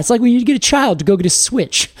 Yeah, it's like when you get a child to go get a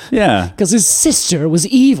switch. Yeah. Because his sister was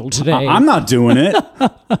evil today. I'm not doing it.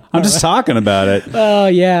 I'm just talking about it. Oh,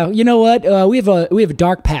 yeah. You know what? We have a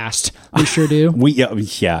dark past. We sure do. We have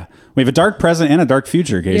a dark present and a dark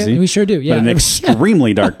future, Casey. Yeah, we sure do, yeah. But an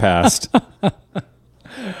extremely dark past. Oh,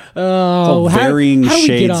 it's all varying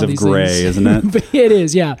shades of gray, things? Isn't it? It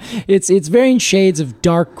is, yeah. It's varying shades of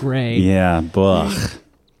dark gray. Yeah, ugh.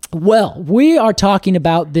 Well, we are talking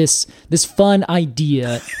about this fun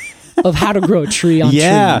idea of how to grow a tree on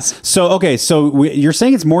trees. So you're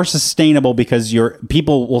saying it's more sustainable because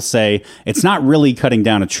people will say it's not really cutting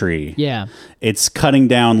down a tree. Yeah. It's cutting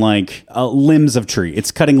down like limbs of tree.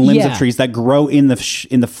 It's cutting limbs of trees that grow in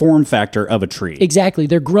the form factor of a tree. Exactly.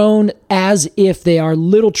 They're grown as if they are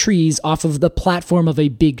little trees off of the platform of a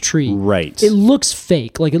big tree. Right. It looks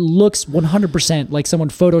fake. Like it looks 100% like someone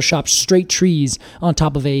photoshopped straight trees on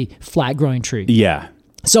top of a flat growing tree. Yeah.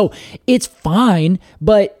 So it's fine,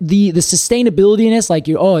 but the sustainability-ness, like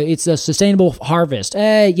it's a sustainable harvest.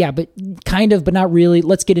 But kind of, but not really.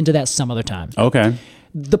 Let's get into that some other time. Okay.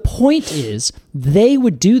 The point is, they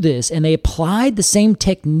would do this, and they applied the same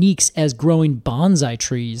techniques as growing bonsai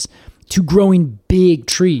trees to growing big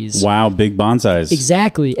trees. Wow, big bonsais.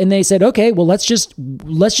 Exactly. And they said, okay, well, let's just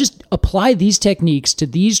apply these techniques to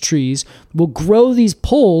these trees. We'll grow these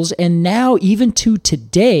poles, and now even to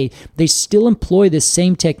today, they still employ this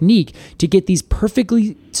same technique to get these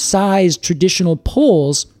perfectly sized traditional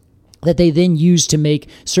poles that they then use to make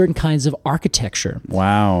certain kinds of architecture.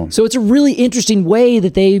 Wow. So it's a really interesting way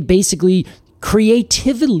that they basically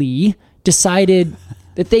creatively decided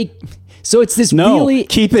that they... So it's this really...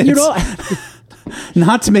 keep it.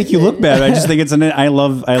 Not to make you look bad. I just think it's I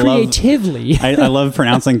love creatively. I love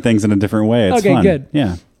pronouncing things in a different way. It's okay, fun. Good.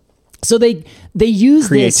 Yeah. So they use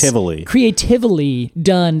creatively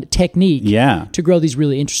done technique to grow these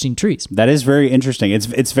really interesting trees. That is very interesting.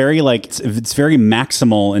 It's very it's very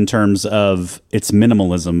maximal in terms of its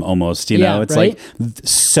minimalism almost, you know. It's right? like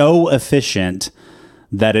so efficient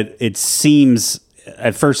that it seems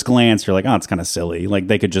at first glance, you're like, oh, it's kind of silly. Like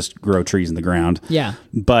they could just grow trees in the ground. Yeah.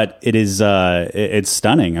 But it is, it's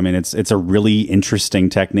stunning. I mean, it's a really interesting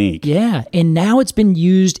technique. Yeah. And now it's been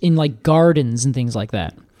used in like gardens and things like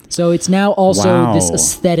that. So it's now also this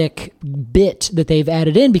aesthetic bit that they've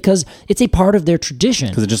added in because it's a part of their tradition.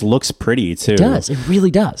 Because it just looks pretty too. It does. It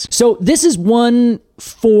really does. So this is one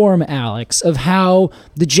form, Alex, of how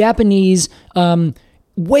the Japanese,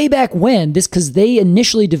 way back when, because they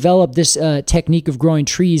initially developed this technique of growing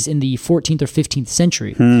trees in the 14th or 15th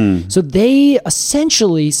century. So they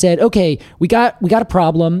essentially said, okay, we got a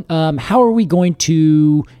problem. How are we going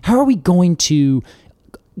to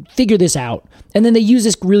figure this out? And then they use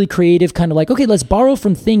this really creative kind of like, okay, let's borrow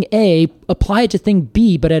from thing A, apply it to thing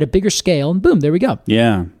B, but at a bigger scale, and boom, there we go.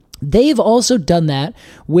 Yeah. They've also done that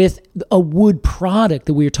with a wood product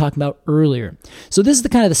that we were talking about earlier. So this is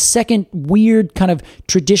the second weird kind of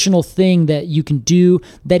traditional thing that you can do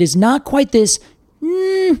that is not quite this,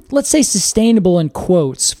 let's say, sustainable in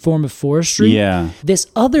quotes form of forestry. Yeah. This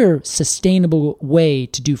other sustainable way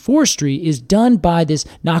to do forestry is done by this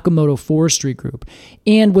Nakamoto Forestry Group.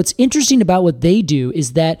 And what's interesting about what they do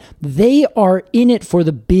is that they are in it for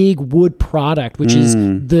the big wood product, which is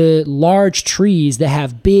the large trees that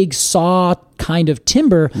have big saw kind of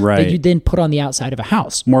timber that you then put on the outside of a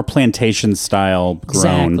house. More plantation style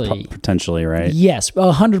grown, Exactly. potentially, right? Yes,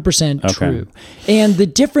 100% true. And the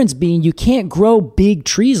difference being you can't grow big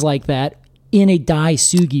trees like that in a dai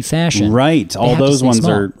sugi fashion. Right. They All have to those stay ones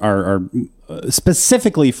small. are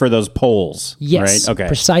specifically for those poles. Yes, Right? Okay.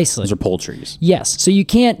 precisely. Those are pole trees. Yes. So you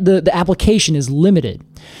can't, the application is limited.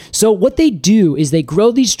 So what they do is they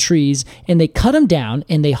grow these trees and they cut them down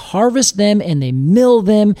and they harvest them and they mill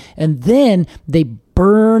them and then they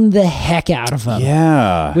burn the heck out of them.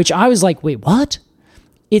 Yeah. Which I was like, wait, what?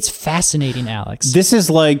 It's fascinating, Alex. This is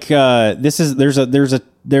like there's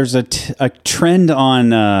a trend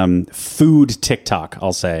on food TikTok,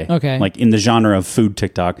 I'll say. Okay. Like in the genre of food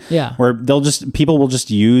TikTok. Yeah. Where people will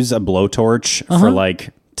just use a blowtorch for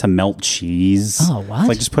like to melt cheese. Oh, what? It's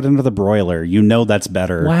like just put it into the broiler. You know that's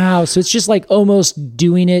better. Wow. So it's just like almost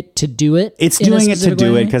doing it to do it? It's in a doing it to specific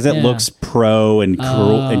do way? it because it Yeah. looks pro and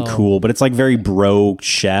cool, but it's like very bro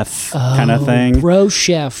chef kind of thing. Bro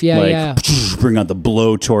chef. Yeah, Like yeah. bring out the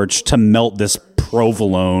blowtorch to melt this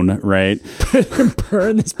provolone, right?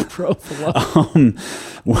 Burn this provolone.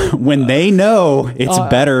 When they know it's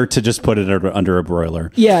better to just put it under a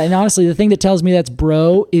broiler. Yeah, and honestly, the thing that tells me that's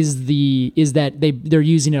bro is that they're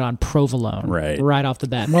using it on provolone right off the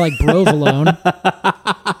bat. More like brovolone.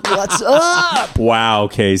 What's up? Wow,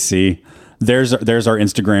 Casey. There's our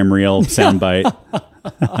Instagram reel soundbite.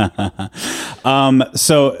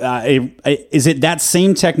 Is it that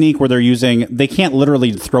same technique where they can't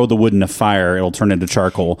literally throw the wood in a fire, it'll turn into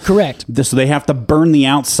charcoal. Correct. So they have to burn the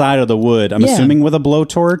outside of the wood, I'm assuming with a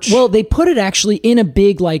blowtorch? Well, they put it actually in a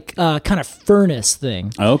big kind of furnace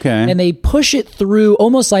thing. Okay. And they push it through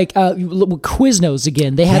almost like Quiznos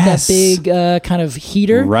again. They had that big kind of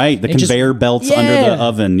heater. Right, the and conveyor belts under the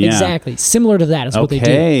oven. Yeah. Exactly. Similar to that is what they do.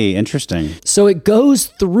 Okay, interesting. So it goes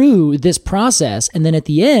through this process, and then at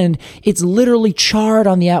the end, it's literally charred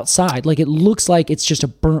on the outside. Like it looks like it's just a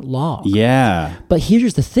burnt log. Yeah. But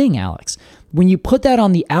here's the thing, Alex. When you put that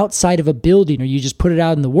on the outside of a building or you just put it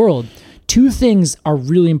out in the world, two things are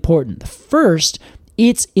really important. The first,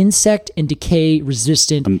 it's insect and decay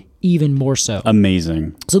resistant even more so.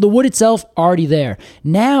 Amazing. So the wood itself, already there.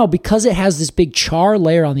 Now, because it has this big char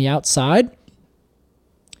layer on the outside,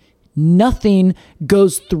 nothing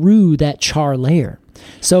goes through that char layer.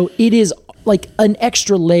 So it is like an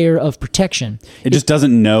extra layer of protection. It just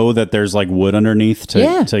doesn't know that there's like wood underneath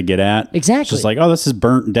to get at. Exactly. It's just like, oh, this is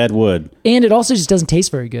burnt dead wood. And it also just doesn't taste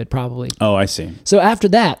very good, probably. Oh, I see. So after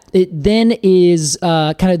that, it then is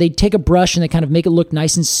kind of, they take a brush and they kind of make it look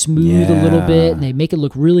nice and smooth a little bit, and they make it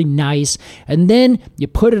look really nice. And then you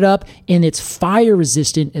put it up, and it's fire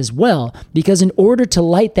resistant as well, because in order to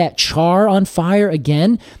light that char on fire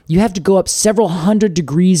again, you have to go up several hundred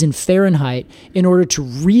degrees in Fahrenheit in order to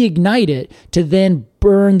reignite it to then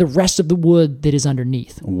burn the rest of the wood that is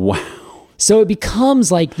underneath. Wow. So it becomes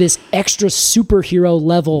like this extra superhero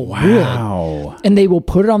level wood. And they will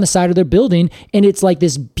put it on the side of their building, and it's like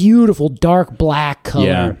this beautiful dark black color.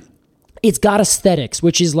 Yeah. It's got aesthetics,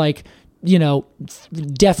 which is like, you know,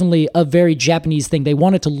 definitely a very Japanese thing. They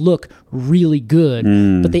want it to look really good,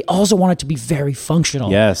 but they also want it to be very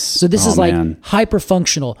functional. Yes. So this is like hyper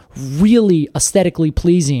functional, really aesthetically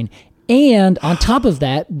pleasing. And on top of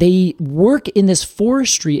that, they work in this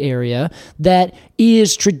forestry area that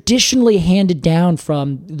is traditionally handed down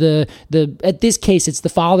from the at this case, it's the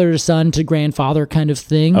father to son to grandfather kind of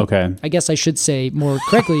thing. Okay. I guess I should say more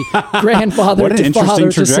correctly, grandfather What an to interesting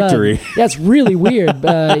father to son. trajectory. That's really weird.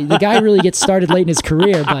 The guy really gets started late in his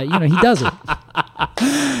career, but he does it.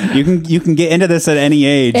 You can get into this at any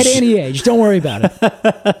age. At any age. Don't worry about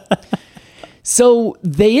it. So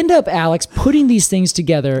they end up, Alex, putting these things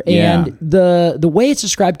together, and the way it's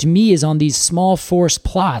described to me is on these small forest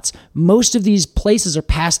plots. Most of these places are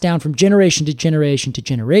passed down from generation to generation to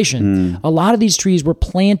generation. A lot of these trees were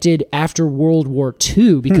planted after World War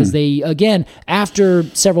II because they, again, after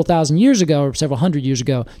several thousand years ago or several hundred years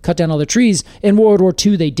ago, cut down all the trees. In World War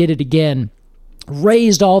II, they did it again.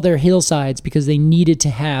 Raised all their hillsides because they needed to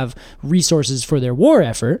have resources for their war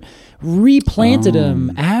effort, replanted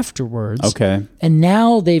them afterwards. Okay. And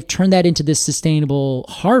now they've turned that into this sustainable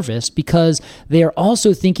harvest because they are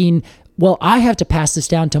also thinking, well, I have to pass this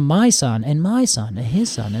down to my son and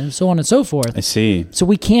his son, and so on and so forth. I see. So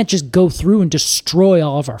we can't just go through and destroy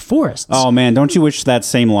all of our forests. Oh, man. Don't you wish that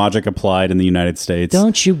same logic applied in the United States?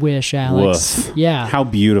 Don't you wish, Alex? Woof. Yeah. How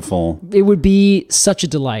beautiful. It would be such a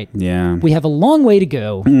delight. Yeah. We have a long way to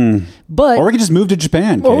go. But Or we could just move to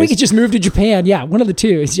Japan. Or we Case. could just move to Japan. Yeah, one of the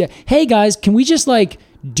two. It's, hey, guys, can we just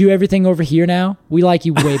do everything over here now? We like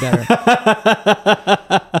you way better.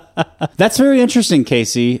 That's very interesting,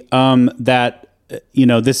 Casey. That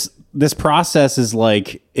this process is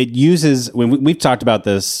it uses when we've talked about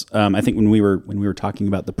this. I think when we were talking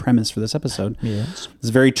about the premise for this episode. Yes, it's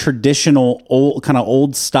a very traditional,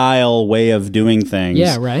 old style way of doing things.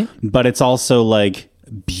 Yeah, right. But it's also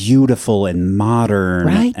beautiful and modern,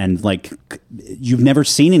 right? And you've never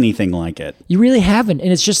seen anything like it. You really haven't,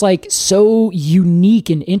 and it's just so unique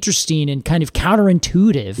and interesting and kind of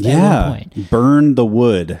counterintuitive at one point. Burn the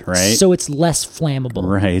wood, right? So it's less flammable,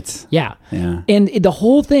 right? Yeah. And the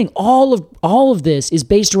whole thing, all of this is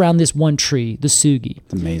based around this one tree, the Sugi.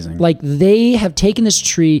 It's amazing. They have taken this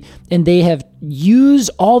tree and they have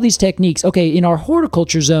used all these techniques. Okay, in our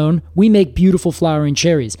horticulture zone, we make beautiful flowering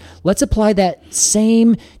cherries. Let's apply that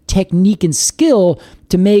same technique and skill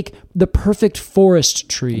to make the perfect forest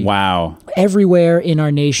tree. Wow. Everywhere in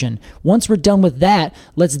our nation. Once we're done with that,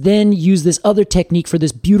 let's then use this other technique for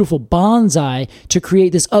this beautiful bonsai to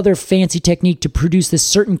create this other fancy technique to produce this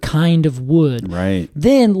certain kind of wood. Right.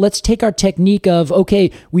 Then let's take our technique of,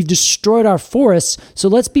 okay, we've destroyed our forests, so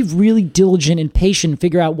let's be really diligent and patient and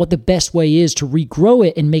figure out what the best way is to regrow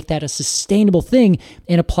it and make that a sustainable thing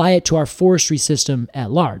and apply it to our forestry system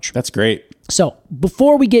at large. That's great. So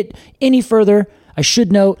before we get any further, I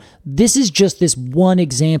should note, this is just this one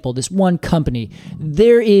example, this one company.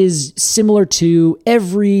 There is, similar to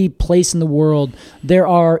every place in the world, there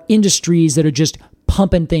are industries that are just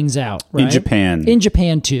pumping things out, right? In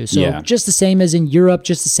Japan too. So just the same as in Europe,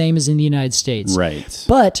 just the same as in the United States. Right.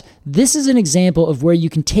 But this is an example of where you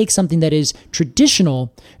can take something that is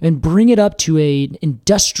traditional and bring it up to an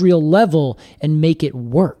industrial level and make it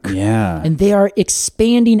work. Yeah. And they are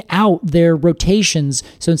expanding out their rotations.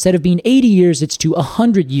 So instead of being 80 years, it's to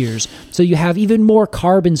 100 years. So you have even more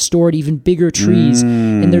carbon stored, even bigger trees.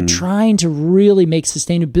 And they're trying to really make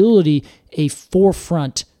sustainability a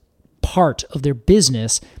forefront part of their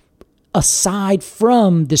business aside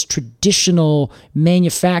from this traditional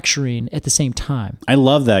manufacturing at the same time. I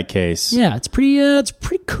love that case. Yeah, it's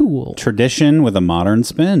pretty cool. Tradition with a modern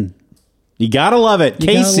spin. You gotta love it. You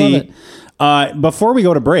Casey, gotta love before we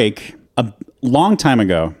go to break, a long time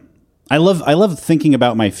ago, I love thinking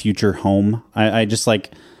about my future home. I'm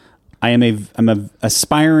a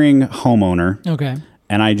aspiring homeowner. Okay.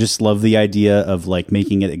 And I just love the idea of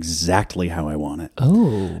making it exactly how I want it.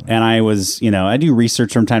 Oh. And I was, I do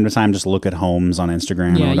research from time to time, just look at homes on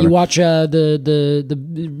Instagram. Yeah, or whatever. you watch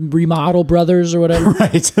the Remodel Brothers or whatever.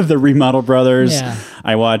 Right, the Remodel Brothers. Yeah.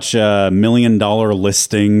 I watch $1 million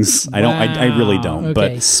listings. I really don't. Okay,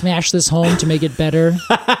 But smash this home to make it better.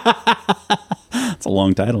 it's a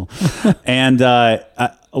long title. And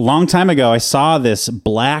a long time ago, I saw this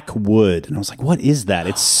black wood, and I was like, what is that?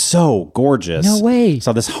 It's so gorgeous. No way. I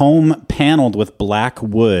saw this home paneled with black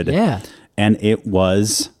wood. Yeah. And it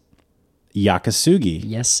was Yakasugi.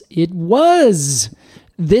 Yes, it was.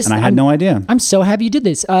 And I had no idea. I'm so happy you did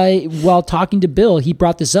this. While talking to Bill, he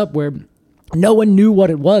brought this up where no one knew what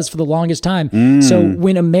it was for the longest time. So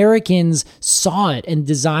when Americans saw it and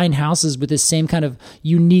designed houses with this same kind of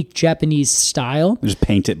unique Japanese style, Just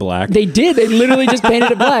paint it black. they did. They literally just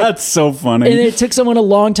painted it black. That's so funny. And it took someone a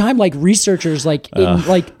long time, like researchers, like in,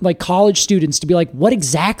 like college students, to be like, what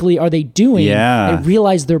exactly are they doing? Yeah. And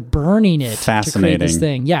realize they're burning it Fascinating. to create this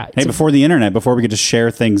thing. Yeah. Hey, before the internet, before we could just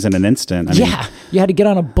share things in an instant. I mean, yeah. You had to get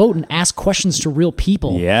on a boat and ask questions to real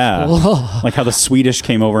people. Yeah. Oh. Like how the Swedish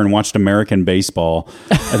came over and watched American baseball,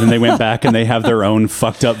 and then they went back and they have their own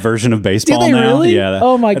fucked up version of baseball Did they now. really? Yeah.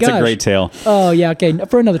 Oh my That's gosh. a great tale. Oh, yeah. Okay.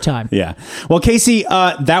 For another time. Yeah. Well, Casey,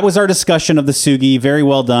 that was our discussion of the Sugi. Very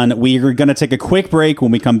well done. We are going to take a quick break.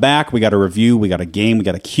 When we come back, we got a review, we got a game, we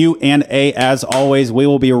got a Q&A. As always, we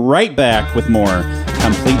will be right back with more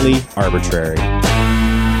Completely Arbitrary.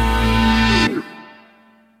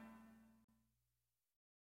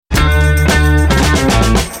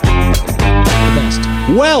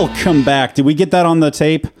 Welcome back. Did we get that on the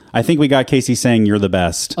tape? I think we got Casey saying you're the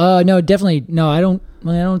best. No, definitely. No, I don't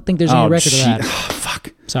think there's any record of that.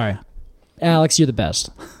 Fuck. Sorry. Alex, you're the best.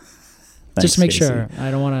 Thanks, Just to make Casey. sure.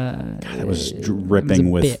 I don't want to. It was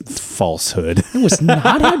dripping with bit. falsehood. It was not.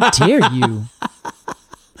 How dare you?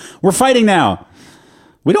 We're fighting now.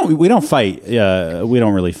 We don't fight. We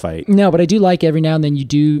don't really fight. No, but I do like every now and then you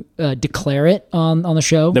do declare it on the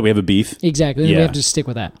show. That we have a beef. Exactly. And Yeah. we have to stick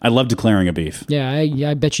with that. I love declaring a beef. Yeah,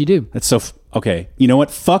 I bet you do. That's so okay. You know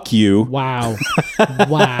what? Fuck you. Wow.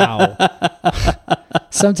 Wow.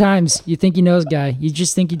 Sometimes you think you know this guy. You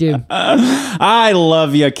just think you do. I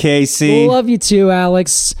love you, Casey. Love you too,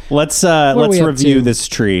 Alex. Let's are we up review to? this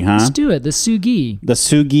tree, huh? Let's do it. The Sugi The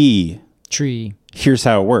Sugi. tree. Here's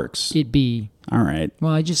how it works. It be. All right.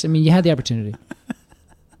 Well, you had the opportunity.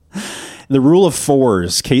 The rule of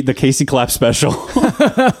fours. The Casey Clap special.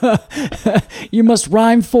 You must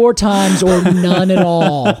rhyme 4 times or none at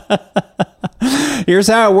all. Here's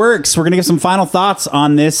how it works. We're going to give some final thoughts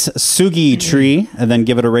on this Sugi tree and then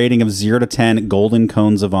give it a rating of 0 to 10 golden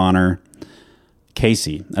cones of honor.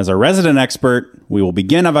 Casey, as our resident expert, we will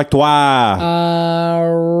begin avec toi.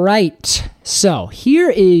 Right. So here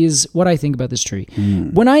is what I think about this tree.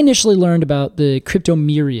 When I initially learned about the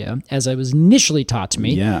cryptomeria, as I was initially taught to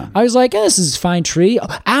me, Yeah. I was like, this is a fine tree.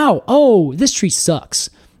 Ow. Oh, this tree sucks.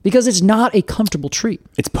 Because it's not a comfortable tree.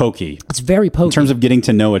 It's pokey. It's very pokey. In terms of getting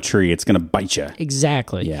to know a tree, it's going to bite you.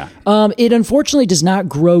 Exactly. Yeah. It unfortunately does not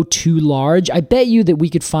grow too large. I bet you that we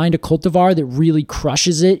could find a cultivar that really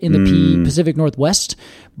crushes it in the Pacific Northwest.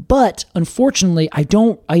 But unfortunately, I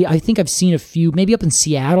think I've seen a few, maybe up in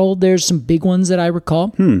Seattle, there's some big ones that I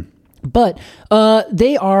recall. But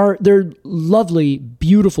they're lovely,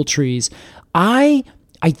 beautiful trees. I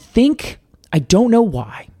don't know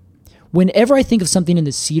why. Whenever I think of something in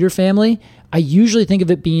the cedar family, I usually think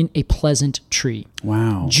of it being a pleasant tree.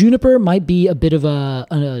 Wow. Juniper might be a bit of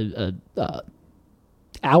a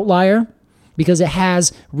outlier because it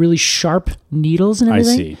has really sharp needles and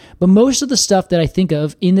everything. see. But most of the stuff that I think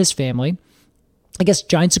of in this family, I guess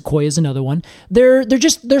giant sequoia is another one. They're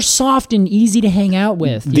soft and easy to hang out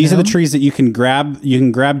with. These are the trees that you can grab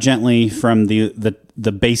gently from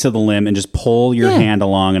the base of the limb and just pull your hand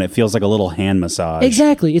along, and it feels like a little hand massage.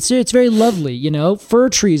 Exactly. It's very lovely, Fir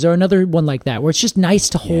trees are another one like that, where it's just nice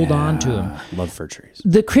to hold on to them. Love fir trees.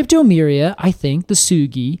 The cryptomeria, I think, the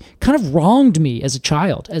Sugi, kind of wronged me as a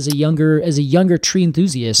child, as a younger tree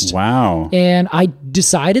enthusiast. Wow. And I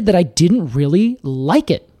decided that I didn't really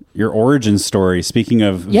like it. Your origin story, speaking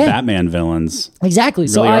of Batman villains. Exactly.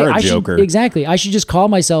 So Really are a I Joker. I should just call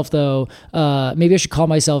myself though. Maybe I should call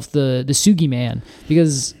myself the Sugi Man,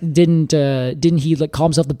 because didn't he call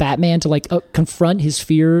himself the Batman to confront his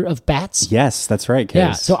fear of bats? Yes, that's right, Case.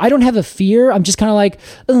 Yeah. So I don't have a fear. I'm just kind of like,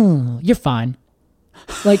 you're fine.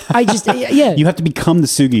 I just You have to become the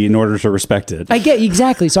Sugi in order to respect it. I get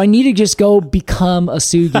exactly. So I need to just go become a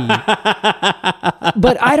Sugi.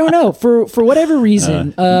 But I don't know, for whatever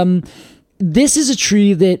reason. This is a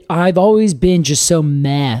tree that I've always been just so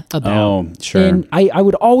meh about. Oh, sure. And I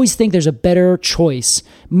would always think there's a better choice.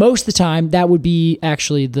 Most of the time, that would be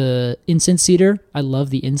actually the incense cedar. I love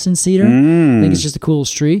the incense cedar. I think it's just the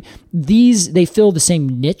coolest tree. They fill the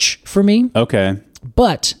same niche for me. Okay.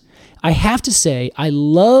 But I have to say, I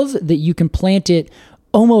love that you can plant it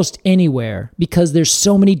almost anywhere, because there's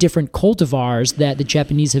so many different cultivars that the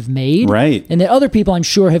Japanese have made. Right. And that other people, I'm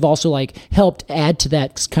sure, have also helped add to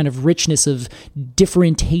that kind of richness of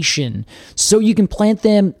differentiation. So you can plant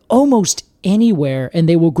them almost anywhere and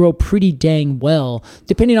they will grow pretty dang well,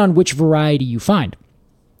 depending on which variety you find.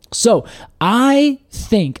 So I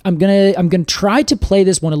think I'm gonna try to play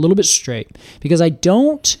this one a little bit straight, because I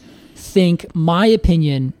don't think my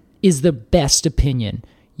opinion is the best opinion.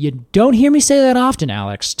 You don't hear me say that often,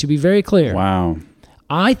 Alex, to be very clear. Wow.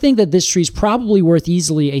 I think that this tree is probably worth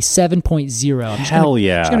easily a 7.0.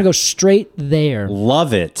 Yeah. I'm just going to go straight there.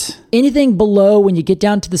 Love it. Anything below, when you get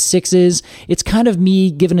down to the 6s, it's kind of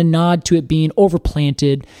me giving a nod to it being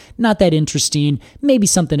overplanted, not that interesting, maybe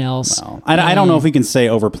something else. Well, I don't know if we can say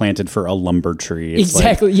overplanted for a lumber tree. It's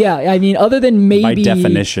exactly, yeah. I mean, other than maybe... By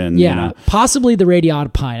definition. Yeah, you know. possibly the radiata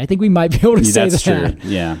pine. I think we might be able to say That's that. true,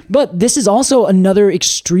 yeah. But this is also another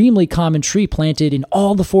extremely common tree planted in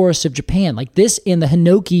all the forests of Japan. Like this and the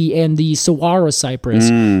hinoki and the saguaro cypress.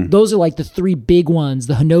 Those are like the 3 big ones.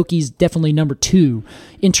 The hinoki's definitely number 2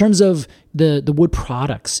 in terms of the wood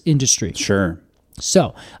products industry. Sure.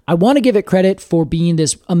 So I want to give it credit for being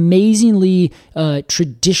this amazingly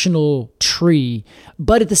traditional tree,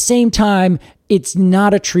 but at the same time, it's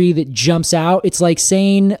not a tree that jumps out. It's like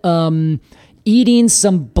saying eating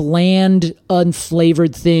some bland,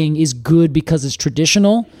 unflavored thing is good because it's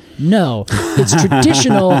traditional. No, it's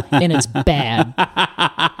traditional and it's bad.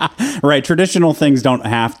 Right. Traditional things don't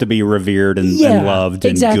have to be revered and loved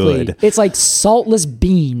and good. It's like saltless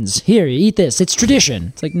beans. Here, you eat this. It's tradition.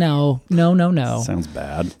 It's like, no. Sounds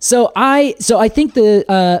bad. So I think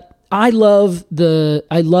I love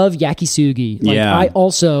yakisugi. Like, Yeah. I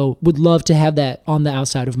also would love to have that on the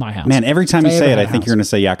outside of my house. Man, every time you If I say ever it, had I a think house. you're going to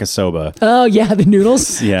say yakisoba. Oh yeah, the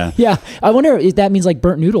noodles. Yeah. Yeah. I wonder if that means like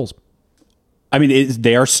burnt noodles. I mean,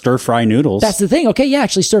 they are stir-fry noodles. That's the thing. Okay, yeah,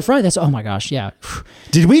 actually stir fry. That's, oh my gosh, yeah.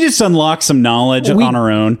 Did we just unlock some knowledge on our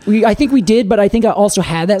own? I think we did, but I think I also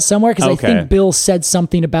had that somewhere because Okay. I think Bill said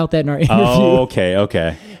something about that in our interview. Oh,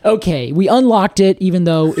 okay. Okay, we unlocked it even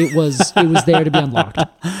though it was there to be unlocked.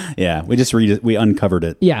 Yeah, we uncovered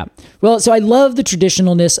it. Yeah. Well, so I love the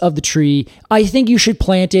traditionalness of the tree. I think you should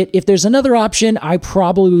plant it. If there's another option, I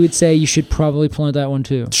probably would say you should probably plant that one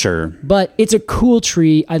too. Sure. But it's a cool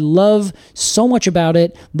tree. I love so much about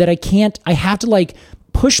it that I have to like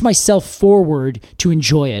push myself forward to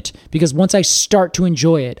enjoy it, because once I start to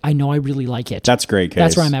enjoy it, I know I really like it. That's great, Case.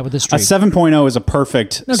 That's where I'm at with this tree. A 7.0 is a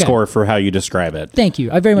perfect score for how you describe it. Thank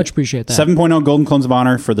you. I very much appreciate that. 7.0 Golden Clones of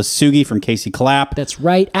Honor for the Sugi from Casey Clapp. That's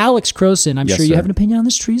right. Alex Croson, I'm Yes, sure you sir. have an opinion on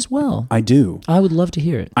this tree as well. I do. I would love to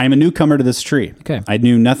hear it. I am a newcomer to this tree. Okay. I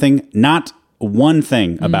knew nothing, not one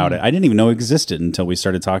thing about it. I didn't even know it existed until we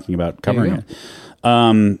started talking about covering it.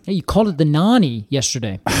 Hey, you called it the Nani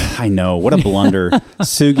yesterday. I know. What a blunder.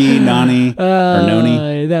 Sugi, Nani, or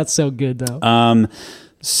Noni. That's so good though.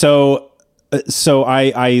 So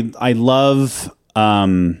I love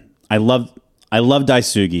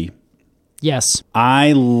Daisugi. Yes.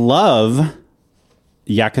 I love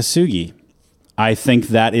Yakisugi. I think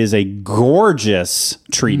that is a gorgeous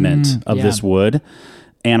treatment of this wood.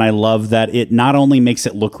 And I love that it not only makes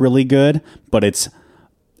it look really good, but it's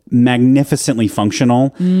magnificently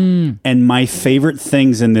functional. And my favorite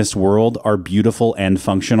things in this world are beautiful and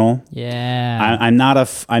functional. Yeah. I'm not a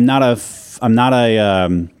fashion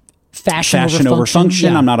over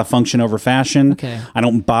function. Yeah. I'm not a function over fashion. Okay. I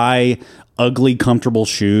don't buy ugly, comfortable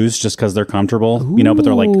shoes just because they're comfortable, but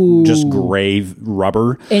they're like just gray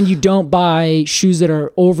rubber And you don't buy shoes that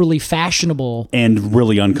are overly fashionable. and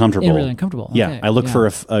really uncomfortable. Yeah, Okay, I look for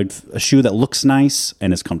a shoe that looks nice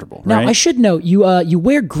and is comfortable. Now right? I should note you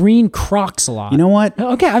wear green Crocs a lot. You know what?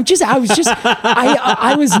 Okay, I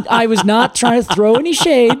was not trying to throw any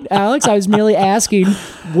shade, Alex. I was merely asking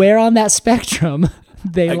where on that spectrum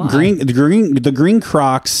they lie. The green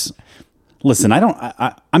Crocs. Listen,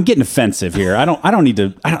 I'm getting offensive here. I don't need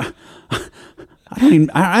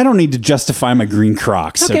to justify my green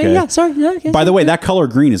Crocs. Okay. Yeah, sorry. Yeah, okay, By the way, that color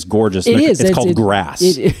green is gorgeous. it is. It's called grass.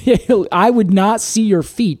 I would not see your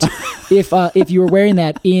feet if you were wearing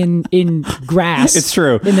that in grass. It's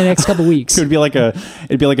true. In the next couple weeks. It'd be like a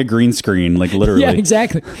green screen, like literally. Yeah,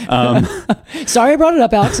 exactly. Sorry I brought it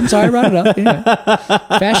up, Alex. I'm sorry I brought it up.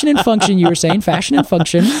 Yeah. Fashion and function, you were saying. Fashion and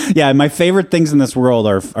function. Yeah, my favorite things in this world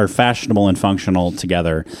are fashionable and functional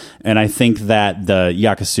together. And I think that the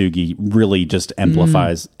Yakisugi really just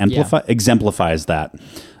exemplifies that.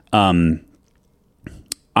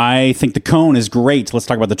 I think the cone is great. Let's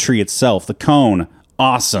talk about the tree itself. The cone,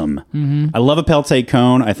 awesome. I love a peltate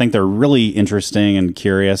cone. I think they're really interesting and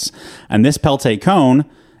curious. And this peltate cone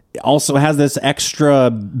also has this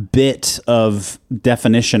extra bit of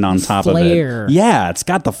definition on top Flair. of it. Yeah, it's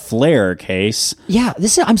got the flair, Case. Yeah,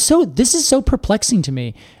 this is so perplexing to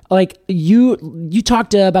me. Like you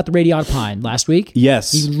talked about the radiata pine last week.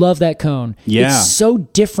 Yes. You love that cone. Yeah. It's so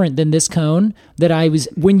different than this cone that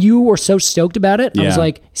when you were so stoked about it, I was Yeah.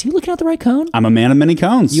 like, is he looking at the right cone? I'm a man of many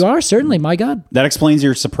cones. You are, certainly. My God. That explains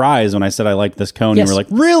your surprise when I said I liked this cone. Yes. You were like,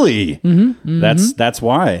 really? Mm-hmm. That's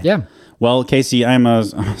why. Yeah. Well, Casey, I'm a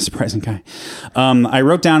surprising guy. I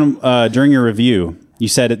wrote down during your review, you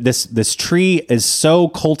said this tree is so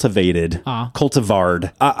cultivated,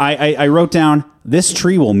 cultivard. I wrote down, this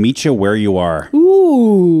tree will meet you where you are.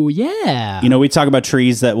 Ooh, yeah. You know, we talk about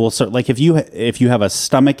trees that will like if you have a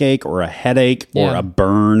stomach ache or a headache or a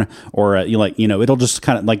burn or it'll just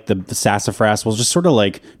kind of like the sassafras will just sort of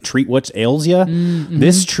like treat what ails you. Mm-hmm.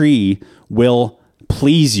 This tree will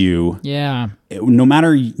please you. Yeah. No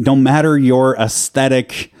matter your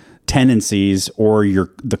aesthetic tendencies or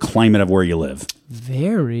the climate of where you live.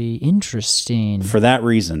 Very interesting. For that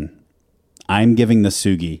reason, I'm giving the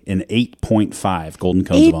Sugi an 8.5 Golden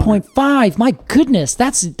Cones of Honor. 8.5. My goodness,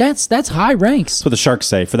 that's high ranks. That's what the sharks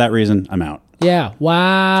say. For that reason, I'm out. Yeah.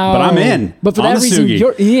 Wow. But I'm in. But for that reason, Sugi.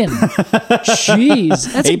 you're in.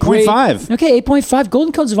 Jeez. That's 8.5. Okay, 8.5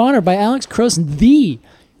 Golden Cones of Honor by Alex Croson, the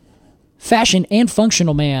fashion and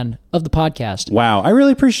functional man of the podcast. Wow, I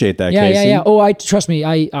really appreciate that, Casey. Yeah. Oh, trust me,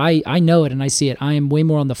 I know it and I see it. I am way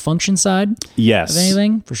more on the function side. Yes. Of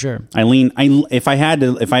anything, for sure. If I had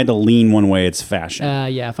to lean one way, it's fashion.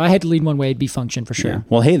 Yeah. If I had to lean one way, it'd be function for sure. Yeah.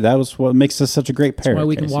 Well, hey, that was what makes us such a great pair. That's why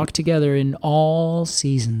we Casey. can walk together in all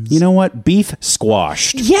seasons. You know what? Beef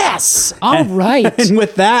squashed. Yes. All right. And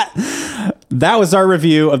with that was our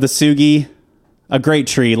review of the Sugi. A great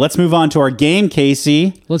tree. Let's move on to our game,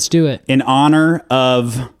 Casey. Let's do it. In honor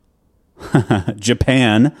of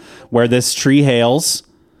Japan, where this tree hails,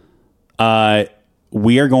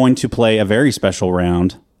 we are going to play a very special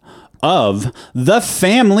round of the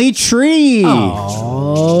family tree.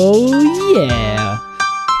 Oh, yeah.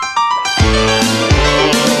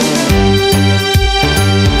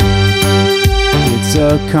 It's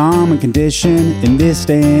a common condition in this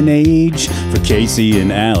day and age for Casey and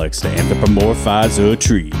Alex to anthropomorphize a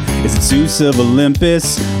tree. Is it Zeus of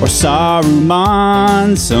Olympus or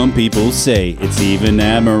Saruman? Some people say it's even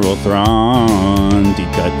Admiral Thrawn. Deep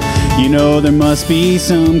cut. You know there must be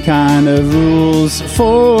some kind of rules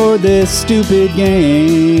for this stupid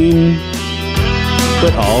game.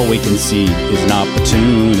 But all we can see is an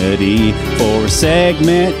opportunity for a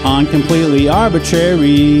segment on completely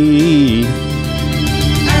arbitrary.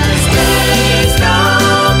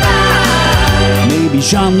 Maybe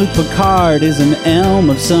Jean-Luc Picard is an elm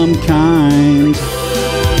of some kind.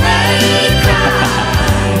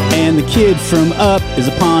 And the kid from Up is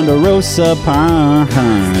a Ponderosa pine.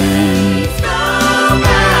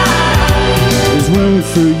 There's room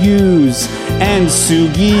for yous and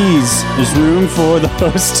Sugis. There's room for the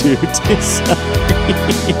host to disagree.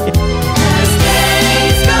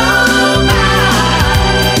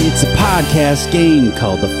 It's a podcast game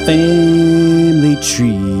called The Family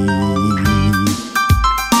Tree.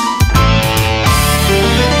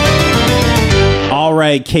 All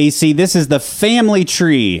right, Casey, this is the family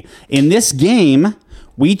tree. In this game,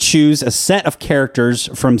 we choose a set of characters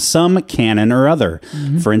from some canon or other.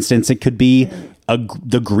 Mm-hmm. For instance, it could be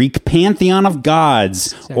the Greek pantheon of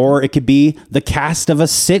gods, or it could be the cast of a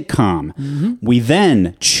sitcom. Mm-hmm. We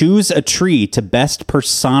then choose a tree to best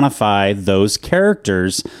personify those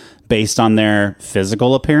characters based on their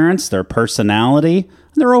physical appearance, their personality,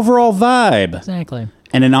 and their overall vibe. Exactly.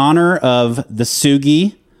 And in honor of the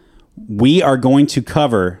Sugi, we are going to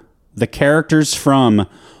cover the characters from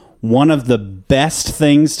one of the best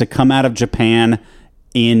things to come out of Japan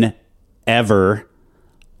in ever,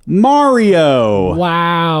 Mario.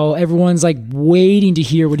 Wow. Everyone's like waiting to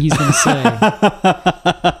hear what he's going to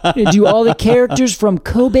say. Do all the characters from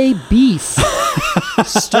Kobe beef.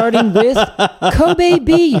 Starting with Kobe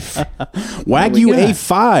beef. Wagyu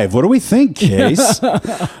A5. What do we think, Case?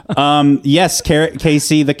 Yes,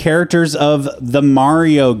 Casey, the characters of the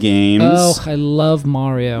Mario games. Oh, I love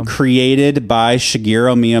Mario. Created by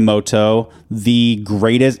Shigeru Miyamoto, the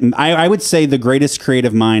greatest, I would say the greatest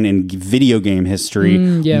creative mind in video game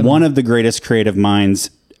history. One of the greatest creative minds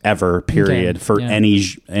ever, period, for any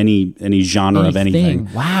genre of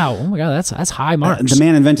anything. Wow. Oh my God, that's high marks. The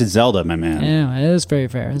man invented Zelda, my man. Yeah, it is very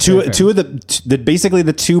fair. Two of the basically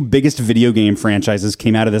the two biggest video game franchises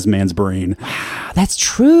came out of this man's brain. Wow, that's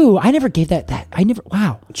true. I never gave that.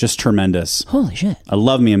 Wow. Just tremendous. Holy shit. I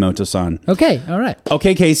love Miyamoto-san. Okay, all right.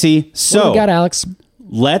 Okay, Casey. So what we got, Alex?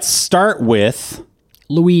 Let's start with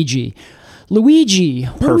Luigi.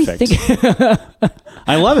 Perfect.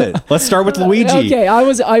 I love it. Let's start with Luigi. Okay, I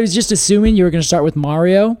was just assuming you were going to start with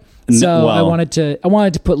Mario, so I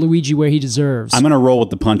wanted to put Luigi where he deserves. I'm going to roll with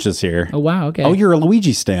the punches here. Oh wow, okay. Oh, you're a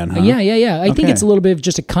Luigi stan, huh? Yeah. I think it's a little bit of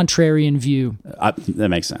just a contrarian view. That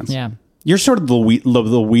makes sense. Yeah. You're sort of the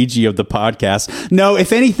Luigi of the podcast. No,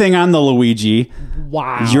 if anything, I'm the Luigi.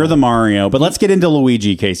 Wow. You're the Mario. But let's get into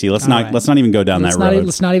Luigi, Casey. Let's not even go down that road.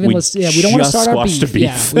 We don't want to start our beef.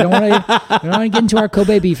 Yeah, we don't want to get into our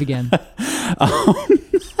Kobe beef again.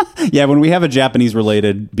 Yeah, when we have a Japanese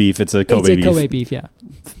related beef, it's a Kobe beef. Kobe beef, yeah.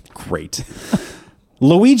 Great.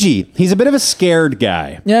 Luigi, he's a bit of a scared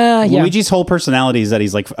guy. Yeah. Luigi's whole personality is that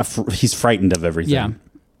he's like he's frightened of everything.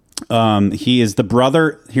 Yeah. He is the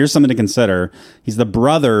brother. Here's something to consider. He's the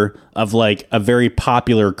brother of like a very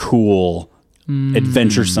popular, cool,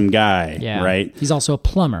 adventuresome guy. Yeah. Right. He's also a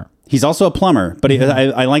plumber. But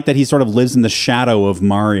I like that he sort of lives in the shadow of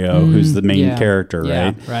Mario, who's the main character.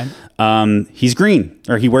 Yeah, right. He's green,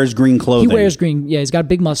 or he wears green clothing. He wears green. Yeah, he's got a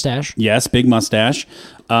big mustache. Yes, big mustache.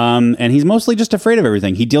 And he's mostly just afraid of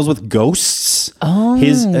everything. He deals with ghosts. Oh,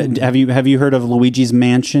 have you heard of Luigi's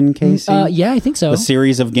Mansion, Casey? Yeah, I think so. A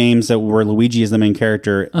series of games where Luigi is the main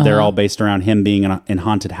character. They're all based around him being in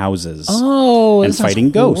haunted houses. Oh, and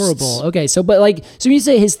fighting ghosts. Horrible. Okay, so when you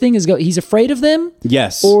say his thing is he's afraid of them.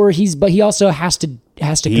 Yes, or he also has to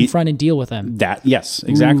confront and deal with them. Yes,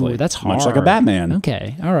 exactly. Ooh, that's hard. Much like a Batman.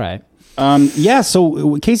 Okay, all right. Yeah.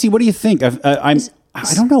 So Casey, what do you think? I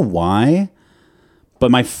don't know why. But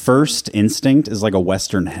my first instinct is like a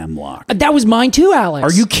Western hemlock. That was mine too, Alex.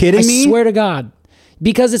 Are you kidding me? I swear to God.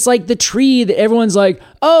 Because it's like the tree that everyone's like,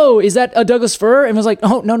 oh, is that a Douglas fir? And was like,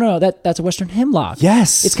 oh, no, that's a Western hemlock.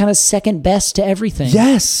 Yes. It's kind of second best to everything.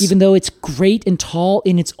 Yes. Even though it's great and tall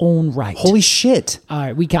in its own right. Holy shit. All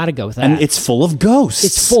right, we got to go with that. And it's full of ghosts.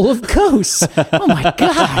 It's full of ghosts. Oh my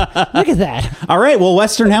God. Look at that. All right, well,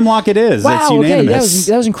 Western hemlock it is. Wow, it's unanimous.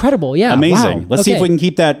 Okay, that was incredible. Yeah. Amazing. Wow. Let's see if we can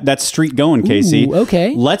keep that streak going, Casey. Ooh,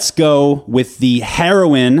 okay. Let's go with the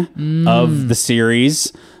heroine of the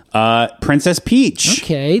series, Princess Peach.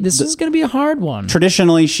 Okay, this is going to be a hard one.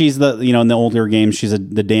 Traditionally, she's in the older games, she's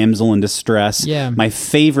the damsel in distress. Yeah. My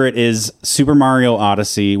favorite is Super Mario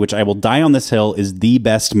Odyssey, which I will die on this hill is the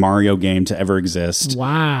best Mario game to ever exist.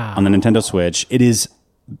 Wow. On the Nintendo Switch. It is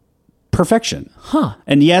perfection. Huh.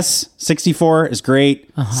 And yes, 64 is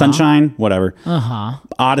great. Sunshine, whatever.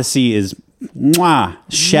 Odyssey is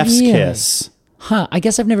chef's kiss. Huh. I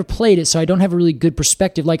guess I've never played it, so I don't have a really good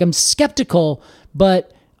perspective. Like, I'm skeptical,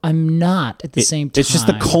 but I'm not at the same time. It's just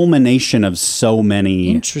the culmination of so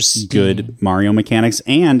many good Mario mechanics.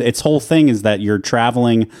 And its whole thing is that you're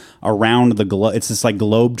traveling around the globe. It's this like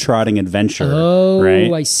globe-trotting adventure. Oh,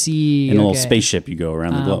 right? I see. In a little spaceship, you go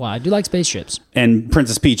around the globe. Wow, I do like spaceships. And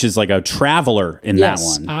Princess Peach is like a traveler in that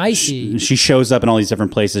one. I see. She shows up in all these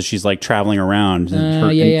different places. She's like traveling around in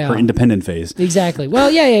her independent phase. Exactly. Well,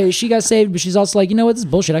 yeah, she got saved, but she's also like, you know what, this is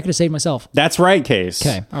bullshit. I could have saved myself. That's right, Case.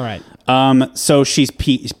 Okay, all right. So she's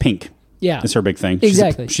pink. Yeah. That's her big thing.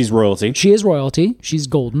 Exactly. She's royalty. She is royalty. She's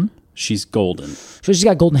golden. She's golden. So she's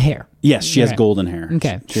got golden hair. Yes, she has golden hair.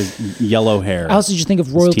 Okay. She has yellow hair. How else did you think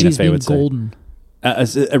of royalty as being golden?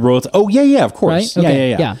 Royalty. Oh, yeah, of course. Right?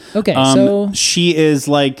 Okay. Yeah. Okay, so... She is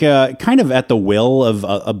like kind of at the will of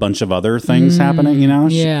a bunch of other things happening, you know?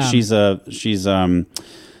 Yeah. She doesn't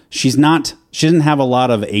have a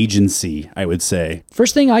lot of agency, I would say.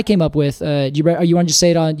 First thing I came up with, you want to just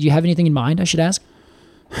say it on, do you have anything in mind, I should ask?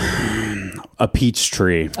 A peach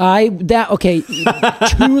tree. Okay,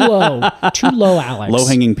 too low, Alex.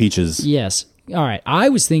 Low-hanging peaches. Yes. All right, I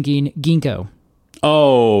was thinking ginkgo.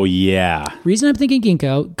 Oh, yeah. Reason I'm thinking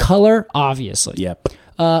ginkgo, color, obviously. Yep.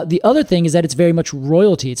 The other thing is that it's very much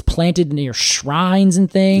royalty. It's planted near shrines and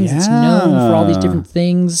things. Yeah. It's known for all these different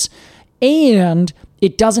things. And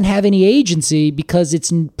it doesn't have any agency because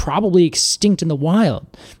it's probably extinct in the wild.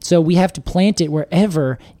 So we have to plant it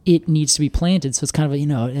wherever it needs to be planted. So it's kind of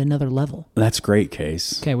another level. That's great,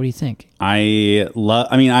 Case. Okay, what do you think? I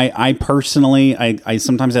personally, I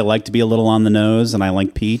sometimes I like to be a little on the nose, and I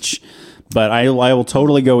like peach, but I will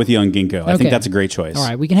totally go with you on ginkgo. I think that's a great choice. All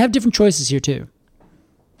right, we can have different choices here too.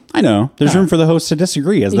 I know. There's room for the host to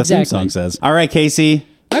disagree, as the theme song says. All right, Casey.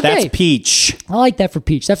 Okay. That's peach. I like that for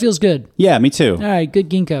peach. That feels good. Yeah, me too. All right, good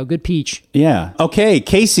ginkgo, good peach. Yeah. Okay,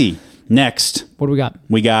 Casey. Next. What do we got?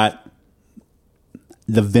 We got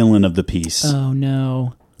the villain of the piece. Oh,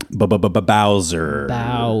 no. Bowser.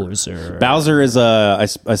 Bowser is I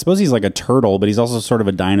suppose he's like a turtle, but he's also sort of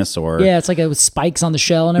a dinosaur. Yeah, it's like with spikes on the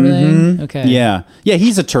shell and everything. Okay. Yeah,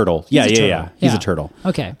 he's a turtle. Yeah. He's a turtle.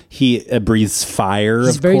 Okay. He breathes fire.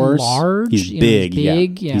 He's of very course. large. He's big.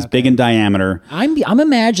 Yeah. He's big in diameter. I'm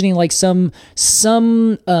imagining like some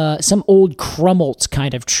old Crummelts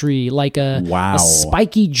kind of tree, like a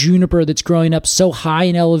spiky juniper that's growing up so high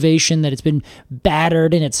in elevation that it's been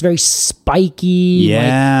battered and it's very spiky.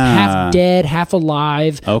 Yeah. half dead, half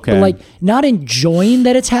alive. Okay. But like not enjoying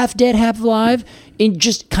that it's half dead, half alive, and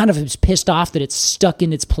just kind of is pissed off that it's stuck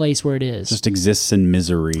in its place where it is. Just exists in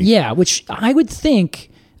misery. Yeah, which I would think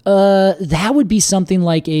that would be something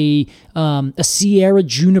like a Sierra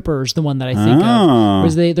juniper is the one that I think of.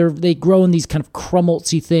 Whereas they grow in these kind of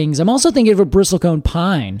crummelty things. I'm also thinking of a bristlecone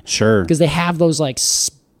pine. Sure. Because they have those like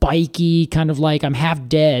spiky kind of like I'm half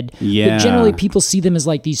dead. Yeah. But generally people see them as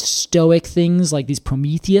like these stoic things, like these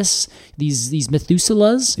Prometheus, these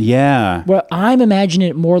Methuselahs. Yeah. Where I'm imagining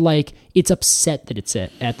it more like it's upset that it's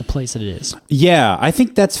at the place that it is. Yeah, I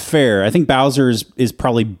think that's fair. I think Bowser is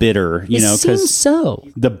probably bitter, It seems because so.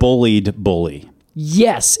 the bullied bully.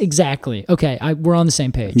 Yes, exactly. Okay, we're on the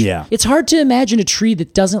same page. Yeah. It's hard to imagine a tree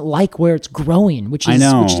that doesn't like where it's growing, which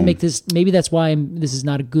is maybe that's why this is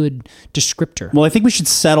not a good descriptor. Well, I think we should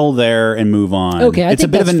settle there and move on. Okay, I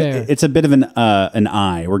think that's fair. It's a bit of an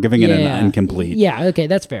eye. We're giving it an incomplete. Yeah, okay,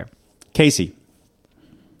 that's fair. Casey,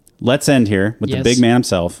 let's end here with the big man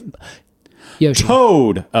himself. Yoshi.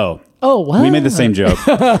 Toad. Oh, wow. We made the same joke.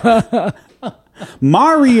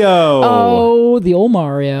 Mario. Oh, the old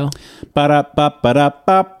Mario.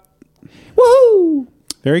 Ba-da-ba-ba-da-ba. Woohoo!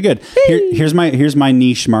 Very good. Here's my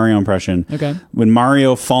niche Mario impression. Okay. When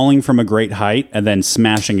Mario falling from a great height and then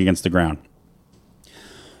smashing against the ground.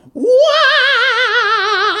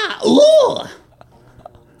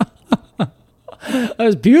 That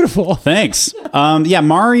was beautiful. Thanks.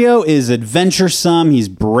 Mario is adventuresome. He's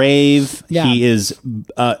brave. Yeah. He is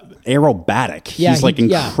aerobatic. Yeah, he's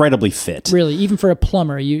incredibly fit. Really, even for a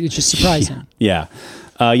plumber, it's just surprising. Yeah.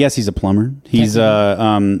 Yes, he's a plumber. He's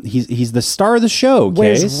he's the star of the show.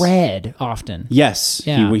 Wears Case. red often. Yes,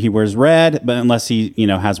 Yeah. he wears red, but unless he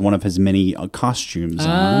has one of his many costumes.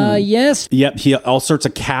 Yes. Yep, he all sorts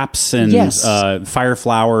of caps and Yes. fire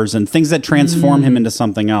flowers and things that transform him into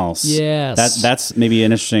something else. Yes. That's maybe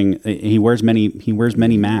an interesting. He wears many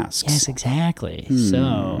masks. Yes, exactly. So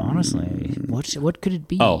honestly, what could it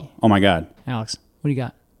be? Oh my God, Alex, what do you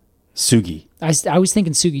got? Sugi. I was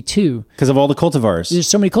thinking Sugi too. Because of all the cultivars. There's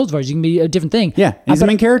so many cultivars. You can be a different thing. Yeah, he's the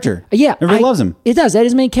main character. Yeah. Everybody loves him. It does. That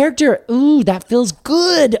is the main character. Ooh, that feels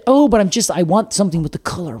good. Oh, but I want something with the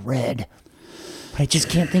color red. But I just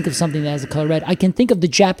can't think of something that has the color red. I can think of the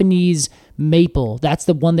Japanese maple. That's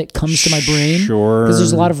the one that comes to my brain. Sure. Because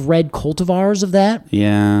there's a lot of red cultivars of that.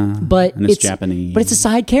 Yeah. But and it's Japanese. But it's a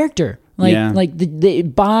side character.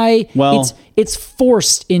 It's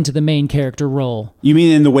forced into the main character role. You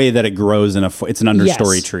mean in the way that it grows it's an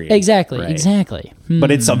understory tree. Exactly. Right. Exactly.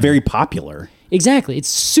 But it's very popular. Exactly. It's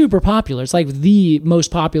super popular. It's like the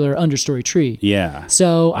most popular understory tree. Yeah.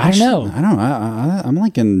 So I don't know. I'm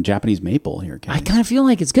liking Japanese maple here. Case. I kind of feel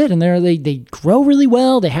like it's good, and they grow really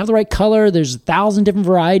well. They have the right color. There's 1,000 different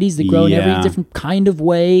varieties that grow in every different kind of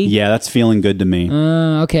way. Yeah, that's feeling good to me.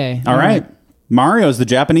 Okay. All right. Mario's the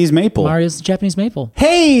Japanese maple. Mario's the Japanese maple.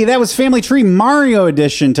 Hey, that was Family Tree Mario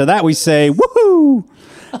edition. To that we say, woohoo!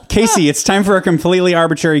 Casey, it's time for a completely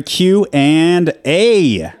arbitrary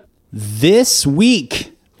Q&A. This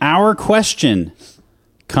week, our question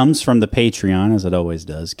comes from the Patreon, as it always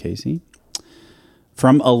does, Casey.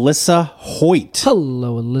 From Alyssa Hoyt.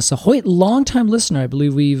 Hello, Alyssa Hoyt. Longtime listener. I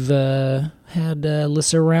believe we've had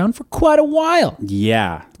Alyssa around for quite a while.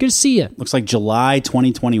 Yeah. Good to see you. Looks like July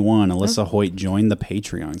 2021, Alyssa Hoyt joined the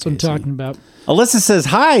Patreon. That's what I'm talking about. Alyssa says,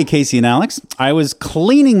 hi, Casey and Alex. I was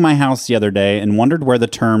cleaning my house the other day and wondered where the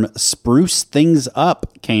term spruce things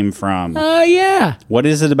up came from. Yeah. What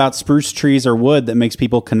is it about spruce trees or wood that makes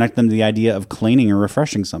people connect them to the idea of cleaning or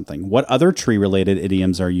refreshing something? What other tree-related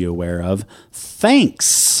idioms are you aware of?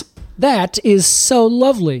 Thanks. That is so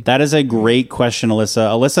lovely. That is a great question, Alyssa.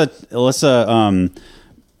 Alyssa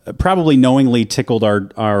probably knowingly tickled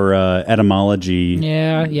our etymology.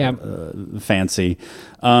 Yeah. Fancy.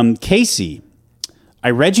 Casey, I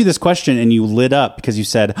read you this question and you lit up because you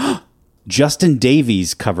said Justin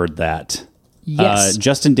Davies covered that. Yes.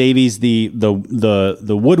 Justin Davies, the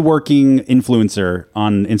woodworking influencer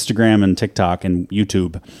on Instagram and TikTok and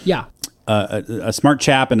YouTube. Yeah. A smart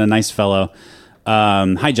chap and a nice fellow.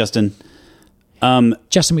 Hi, Justin.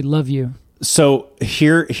 Justin, we love you. So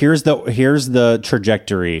here's the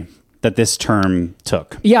trajectory that this term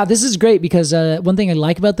took. Yeah, this is great because one thing I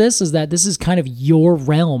like about this is that this is kind of your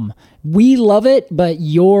realm. We love it, but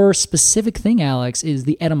your specific thing, Alex, is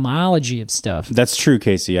the etymology of stuff. That's true,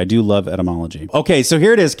 Casey. I do love etymology. Okay, so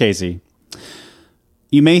here it is, Casey.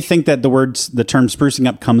 You may think that the term sprucing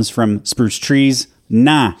up comes from spruce trees.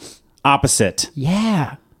 Nah, opposite.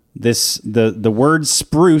 Yeah. The word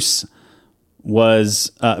spruce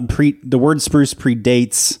was the word spruce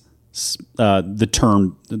predates the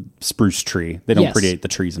term spruce tree. They don't Yes. predate the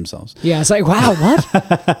trees themselves. Yeah, it's like, wow,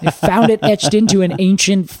 what? They found it etched into an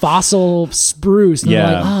ancient fossil spruce. And they're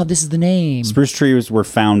Yeah. like, oh, this is the name. Spruce trees were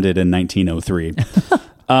founded in 1903.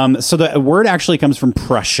 So the word actually comes from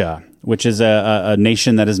Prussia, which is a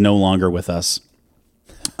nation that is no longer with us.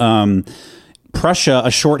 Prussia,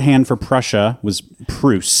 a shorthand for Prussia, was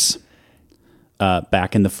Prusse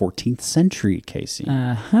back in the 14th century, Casey.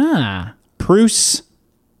 Prusse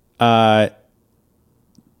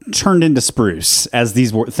turned into spruce, as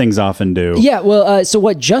these things often do. Yeah, well, so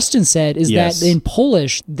what Justin said is Yes. that in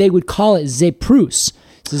Polish, they would call it Zeprus.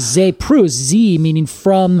 So Zeprus, Z meaning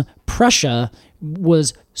from Prussia,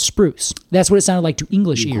 was spruce. That's what it sounded like to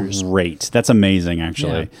English ears. Great. That's amazing,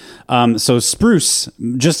 actually. So spruce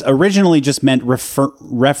just originally just meant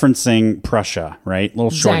referencing Prussia, right? Little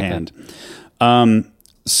shorthand.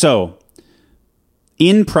 So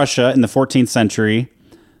in Prussia in the 14th century,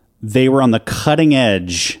 they were on the cutting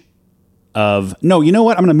edge of... No, you know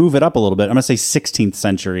what? I'm going to move it up a little bit. I'm going to say 16th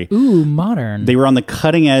century. Ooh, modern. They were on the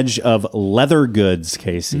cutting edge of leather goods,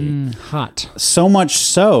 Casey. Hot. So much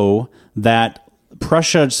so that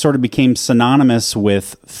Prussia sort of became synonymous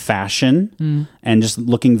with fashion and just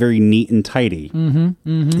looking very neat and tidy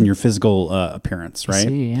in your physical appearance, right?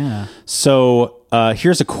 See, yeah. So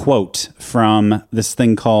here's a quote from this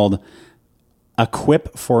thing called "A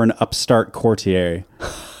Quip for an Upstart Courtier,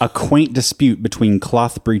 a quaint dispute between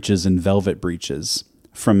cloth breeches and velvet breeches,"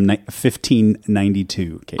 from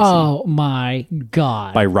 1592, Casey, Oh, my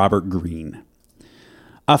God. by Robert Greene.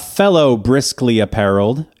 "A fellow briskly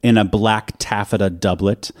apparelled in a black taffeta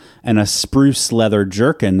doublet and a spruce leather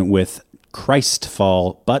jerkin with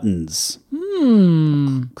Christfall buttons."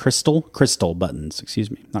 Crystal buttons,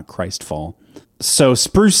 excuse me, not Christfall. So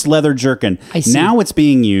spruce leather jerkin. I see. Now it's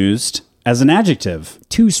being used as an adjective.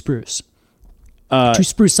 To spruce. To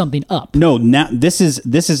spruce something up. No, now this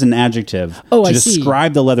is an adjective Oh, to I see.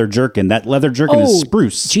 describe the leather jerkin. That leather jerkin is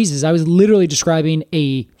spruce. Jesus, I was literally describing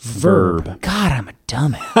a verb. Verb. God, I'm a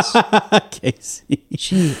dumbass. Casey.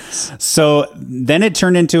 Jeez. So then it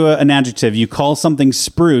turned into an adjective. You call something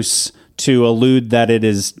spruce to allude that it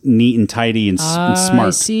is neat and tidy and smart. I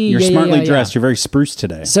see. You're Yeah, yeah, smartly yeah, dressed. yeah. You're very spruce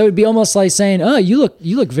today. So it'd be almost like saying, "Oh, you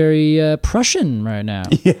look very Prussian right now."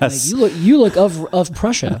 Yes. Like, you look of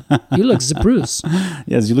Prussia. You look Zeprus.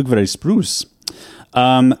 Yes, you look very spruce.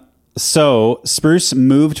 So spruce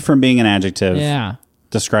moved from being an adjective Yeah.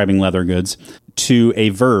 describing leather goods to a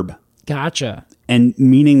verb Gotcha. and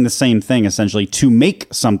meaning the same thing, essentially, to make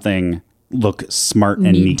something look smart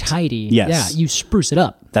and neat. And tidy. Yes. Yeah, you spruce it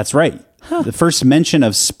up. That's right. The first mention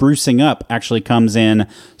of sprucing up actually comes in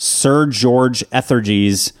Sir George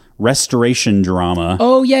Etherge's restoration drama,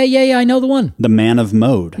 Oh, yeah. I know the one. The Man of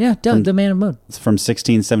Mode. Yeah, the Man of Mode. From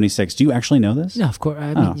 1676. Do you actually know this? Yeah, of course.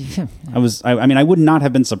 I mean, I would not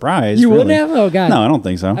have been surprised. You really. wouldn't have? Oh, God. No, I don't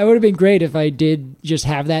think so. I would have been great if I did just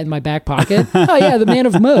have that in my back pocket. Oh, yeah, the Man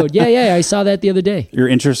of Mode. Yeah, I saw that the other day. Your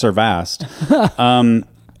interests are vast.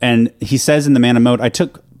 And he says in The Man of Mode, I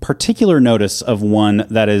took particular notice of one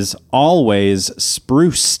that is always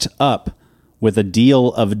spruced up with a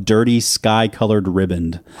deal of dirty sky-colored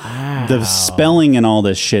riband. Wow. The spelling and all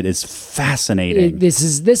this shit is fascinating. This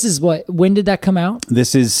is what, when did that come out?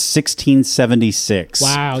 This is 1676.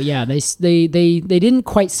 Wow, yeah, they didn't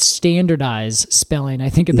quite standardize spelling, I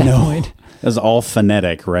think, at that point. It was all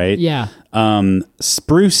phonetic, right? Yeah.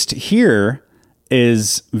 Spruced here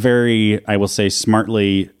is very, I will say,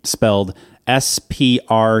 smartly spelled SPRUC''D.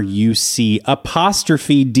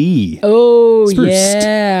 Oh, Spruced.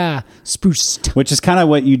 yeah. Spruced. Which is kind of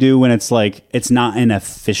what you do when it's like, it's not an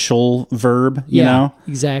official verb, you know?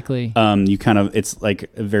 Exactly. You kind of, it's like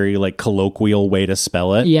a very like colloquial way to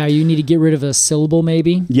spell it. Yeah, you need to get rid of a syllable,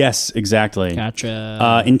 maybe. Yes, exactly.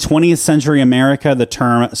 Gotcha. In 20th century America, the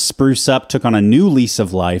term spruce up took on a new lease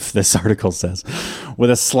of life, this article says, with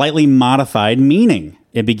a slightly modified meaning.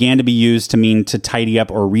 It began to be used to mean to tidy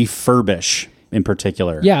up or refurbish in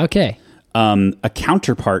particular. Yeah, okay. A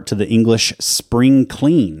counterpart to the English spring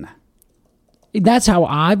clean. That's how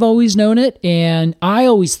I've always known it. And I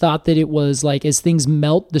always thought that it was like as things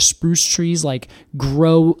melt, the spruce trees like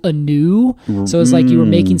grow anew. So it's like you were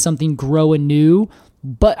making something grow anew.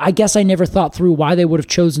 But I guess I never thought through why they would have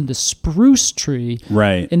chosen the spruce tree.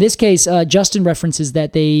 Right. In this case, Justin references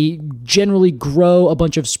that they generally grow a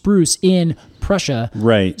bunch of spruce in Prussia.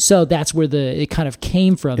 Right. So that's where it kind of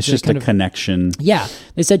came from. It's So just kind a of, connection. yeah.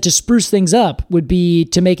 They said to spruce things up would be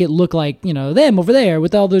to make it look like, them over there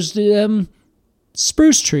with all those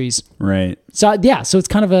spruce trees. Right. So, yeah. So it's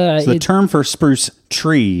kind of So the term for spruce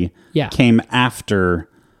tree Yeah. came after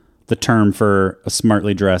the term for a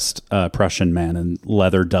smartly dressed Prussian man in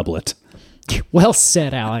leather doublet. Well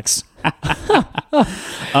said, Alex.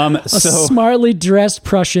 So Smartly dressed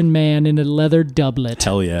Prussian man in a leather doublet.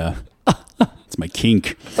 hell yeah. It's my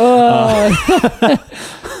kink.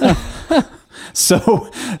 So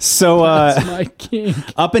That's my kink.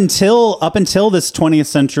 up until this 20th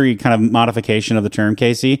century kind of modification of the term,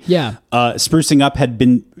 Casey, Yeah. sprucing up had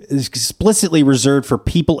been explicitly reserved for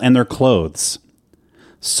people and their clothes.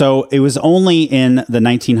 So it was only in the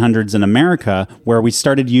 1900s in America where we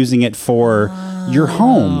started using it for your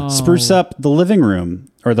home. Spruce up the living room,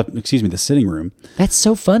 or the sitting room, That's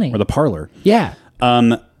so funny. or the parlor. Yeah.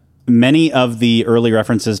 Many of the early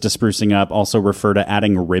references to sprucing up also refer to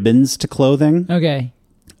adding ribbons to clothing. Okay.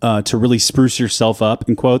 To really spruce yourself up,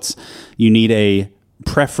 in quotes, you need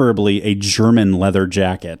preferably a German leather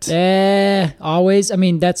jacket. Always. I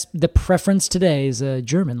mean, that's the preference today is a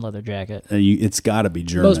German leather jacket. It's got to be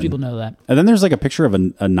German. Most people know that. And then there's like a picture of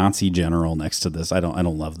a Nazi general next to this. I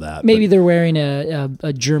don't love that. Maybe they're wearing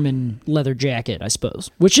a German leather jacket, I suppose.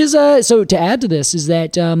 Which is, so to add to this is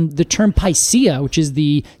that the term picea, which is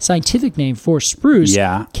the scientific name for spruce,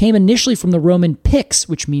 came initially from the Roman pix,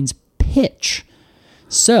 which means pitch.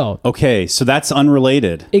 So okay, so that's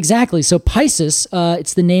unrelated. Exactly. So Pisces,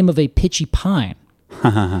 it's the name of a pitchy pine.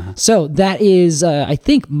 So that is, I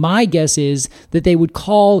think my guess is that they would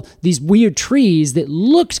call these weird trees that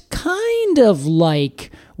looked kind of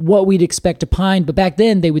like what we'd expect a pine, but back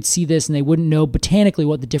then they would see this and they wouldn't know botanically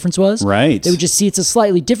what the difference was. Right. They would just see it's a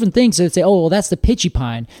slightly different thing, so they'd say, "Oh, well, that's the pitchy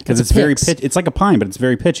pine." Because it's very it's like a pine, but it's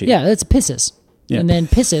very pitchy. Yeah, that's a piscis. Yeah. And then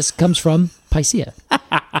piscis comes from Picea.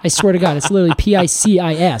 I swear to God, it's literally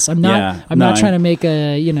Picis. I'm not trying to make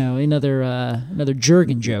another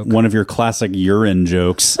Jurgen joke. One of your classic urine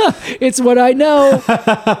jokes. It's what I know.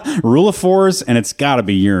 Rule of fours, and it's got to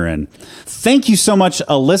be urine. Thank you so much,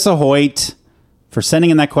 Alyssa Hoyt, for sending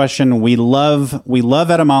in that question. We love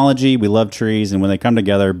etymology, we love trees, and when they come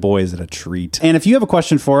together, boy, is it a treat. And if you have a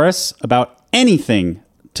question for us about anything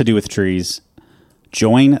to do with trees,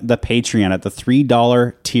 join the Patreon at the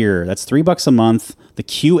 $3 tier. That's $3 a month. The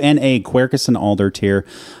Q&A Quercus and Alder tier.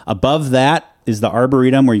 Above that is the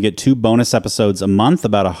Arboretum, where you get 2 bonus episodes a month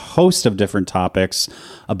about a host of different topics.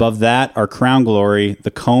 Above that, our crown glory, the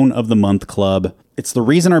Cone of the Month Club. It's the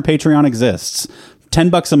reason our Patreon exists.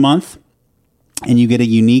 $10 a month, and you get a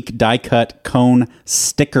unique die-cut cone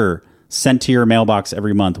sticker sent to your mailbox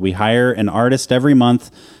every month. We hire an artist every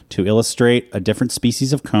month to illustrate a different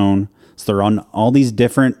species of cone. So they're on all these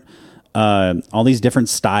different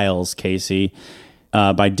styles, Casey,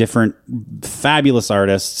 by different fabulous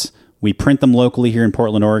artists. We print them locally here in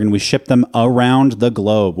Portland, Oregon. We ship them around the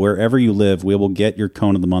globe. Wherever you live, we will get your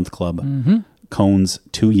Cone of the Month Club cones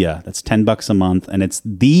to you. That's $10 a month, and it's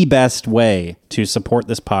the best way to support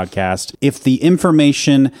this podcast. If the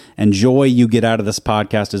information and joy you get out of this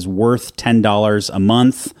podcast is worth $10 a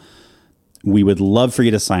month, we would love for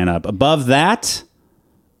you to sign up. Above that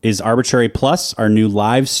is Arbitrary Plus, our new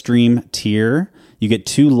live stream tier. You get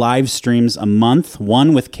 2 live streams a month,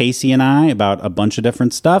 one with Casey and I about a bunch of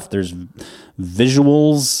different stuff. There's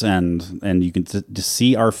visuals and you can just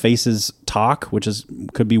see our faces talk, which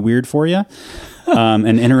could be weird for you,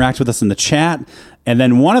 and interact with us in the chat. And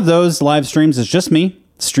then one of those live streams is just me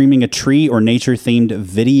streaming a tree or nature themed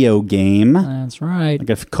video game. That's right. Like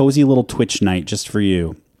a cozy little Twitch night just for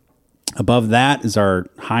you. Above that is our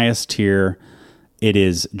highest tier. It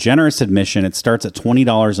is generous admission. It starts at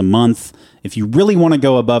 $20 a month. If you really want to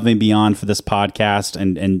go above and beyond for this podcast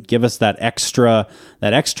and give us that extra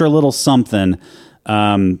little something,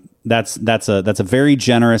 that's a very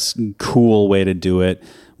generous, cool way to do it.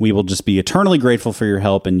 We will just be eternally grateful for your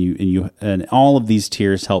help, and all of these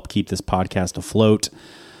tiers help keep this podcast afloat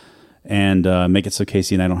and make it so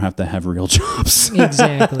Casey and I don't have to have real jobs.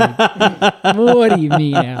 Exactly. What do you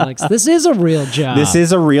mean, Alex? This is a real job. This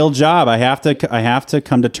is a real job. I have to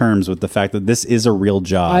come to terms with the fact that this is a real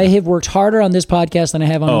job. I have worked harder on this podcast than I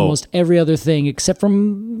have on almost every other thing, except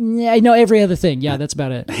from every other thing. Yeah, that's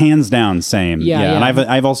about it. Hands down, same. Yeah. And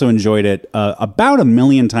I've also enjoyed it about 1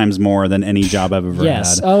 million times more than any job I've ever had.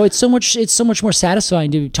 Oh, it's so much more satisfying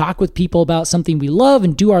to talk with people about something we love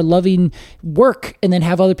and do our loving work, and then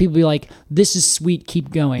have other people be like, "This is sweet,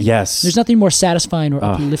 keep going." Yes. There's nothing more satisfying or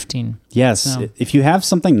uplifting. Yes. So. If you have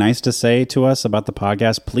something nice to say to us about the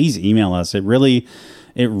podcast, please email us. It really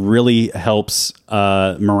helps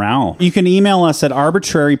morale. You can email us at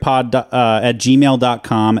arbitrarypod at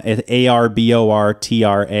gmail.com at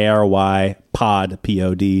ARBORTRARY pod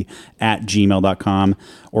POD at gmail.com,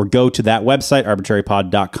 or go to that website,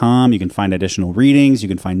 arbitrarypod.com. You can find additional readings. You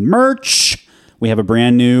can find merch. We have a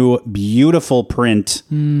brand new, beautiful print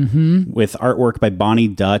with artwork by Bonnie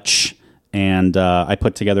Dutch. And I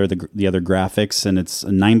put together the other graphics, and it's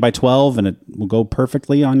a 9x12, and it will go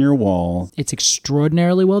perfectly on your wall. It's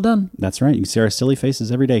extraordinarily well done. That's right. You can see our silly faces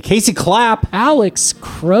every day. Casey Clapp! Alex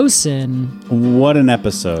Croson. What an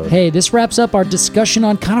episode. Hey, this wraps up our discussion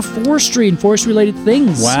on kind of forestry and forest-related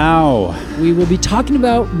things. Wow. We will be talking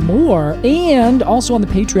about more, and also on the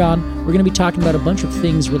Patreon, we're going to be talking about a bunch of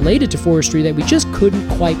things related to forestry that we just couldn't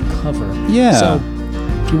quite cover. Yeah. So,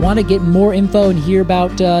 if you want to get more info and hear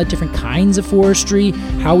about different kinds of forestry,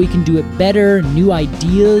 how we can do it better, new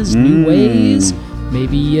ideas, new ways,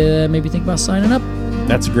 maybe think about signing up.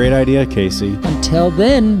 That's a great idea, Casey. Until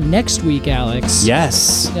then, next week, Alex.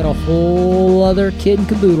 Yes. Got a whole other kid and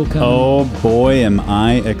caboodle coming. Oh boy, am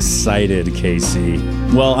I excited, Casey.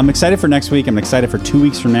 Well, I'm excited for next week. I'm excited for 2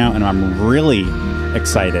 weeks from now, and I'm really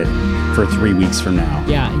excited for 3 weeks from now.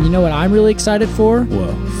 Yeah, and you know what I'm really excited for?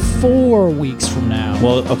 Whoa. 4 weeks from now.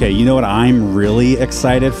 Well, okay, you know what I'm really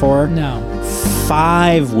excited for? No.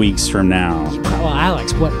 5 weeks from now. Well,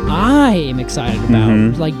 Alex, what I am excited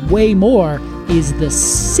about, like way more, is the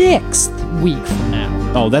 6th week from now.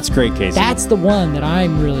 Oh, that's great, Casey. That's the one that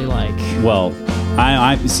I'm really like. Well,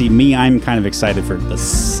 I see me, I'm kind of excited for the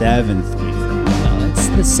 7th week from now. Well, it's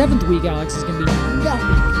the 7th week, Alex, is going to be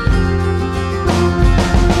nothing.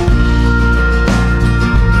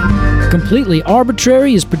 Completely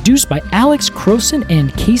Arbitrary is produced by Alex Croson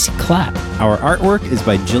and Casey Clapp. Our artwork is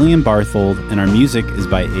by Jillian Barthold, and our music is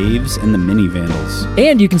by Aves and the Mini Vandals.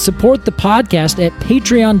 And you can support the podcast at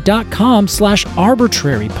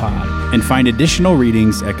patreon.com/arbitrarypod. And find additional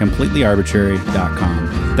readings at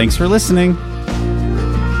completelyarbitrary.com. Thanks for listening.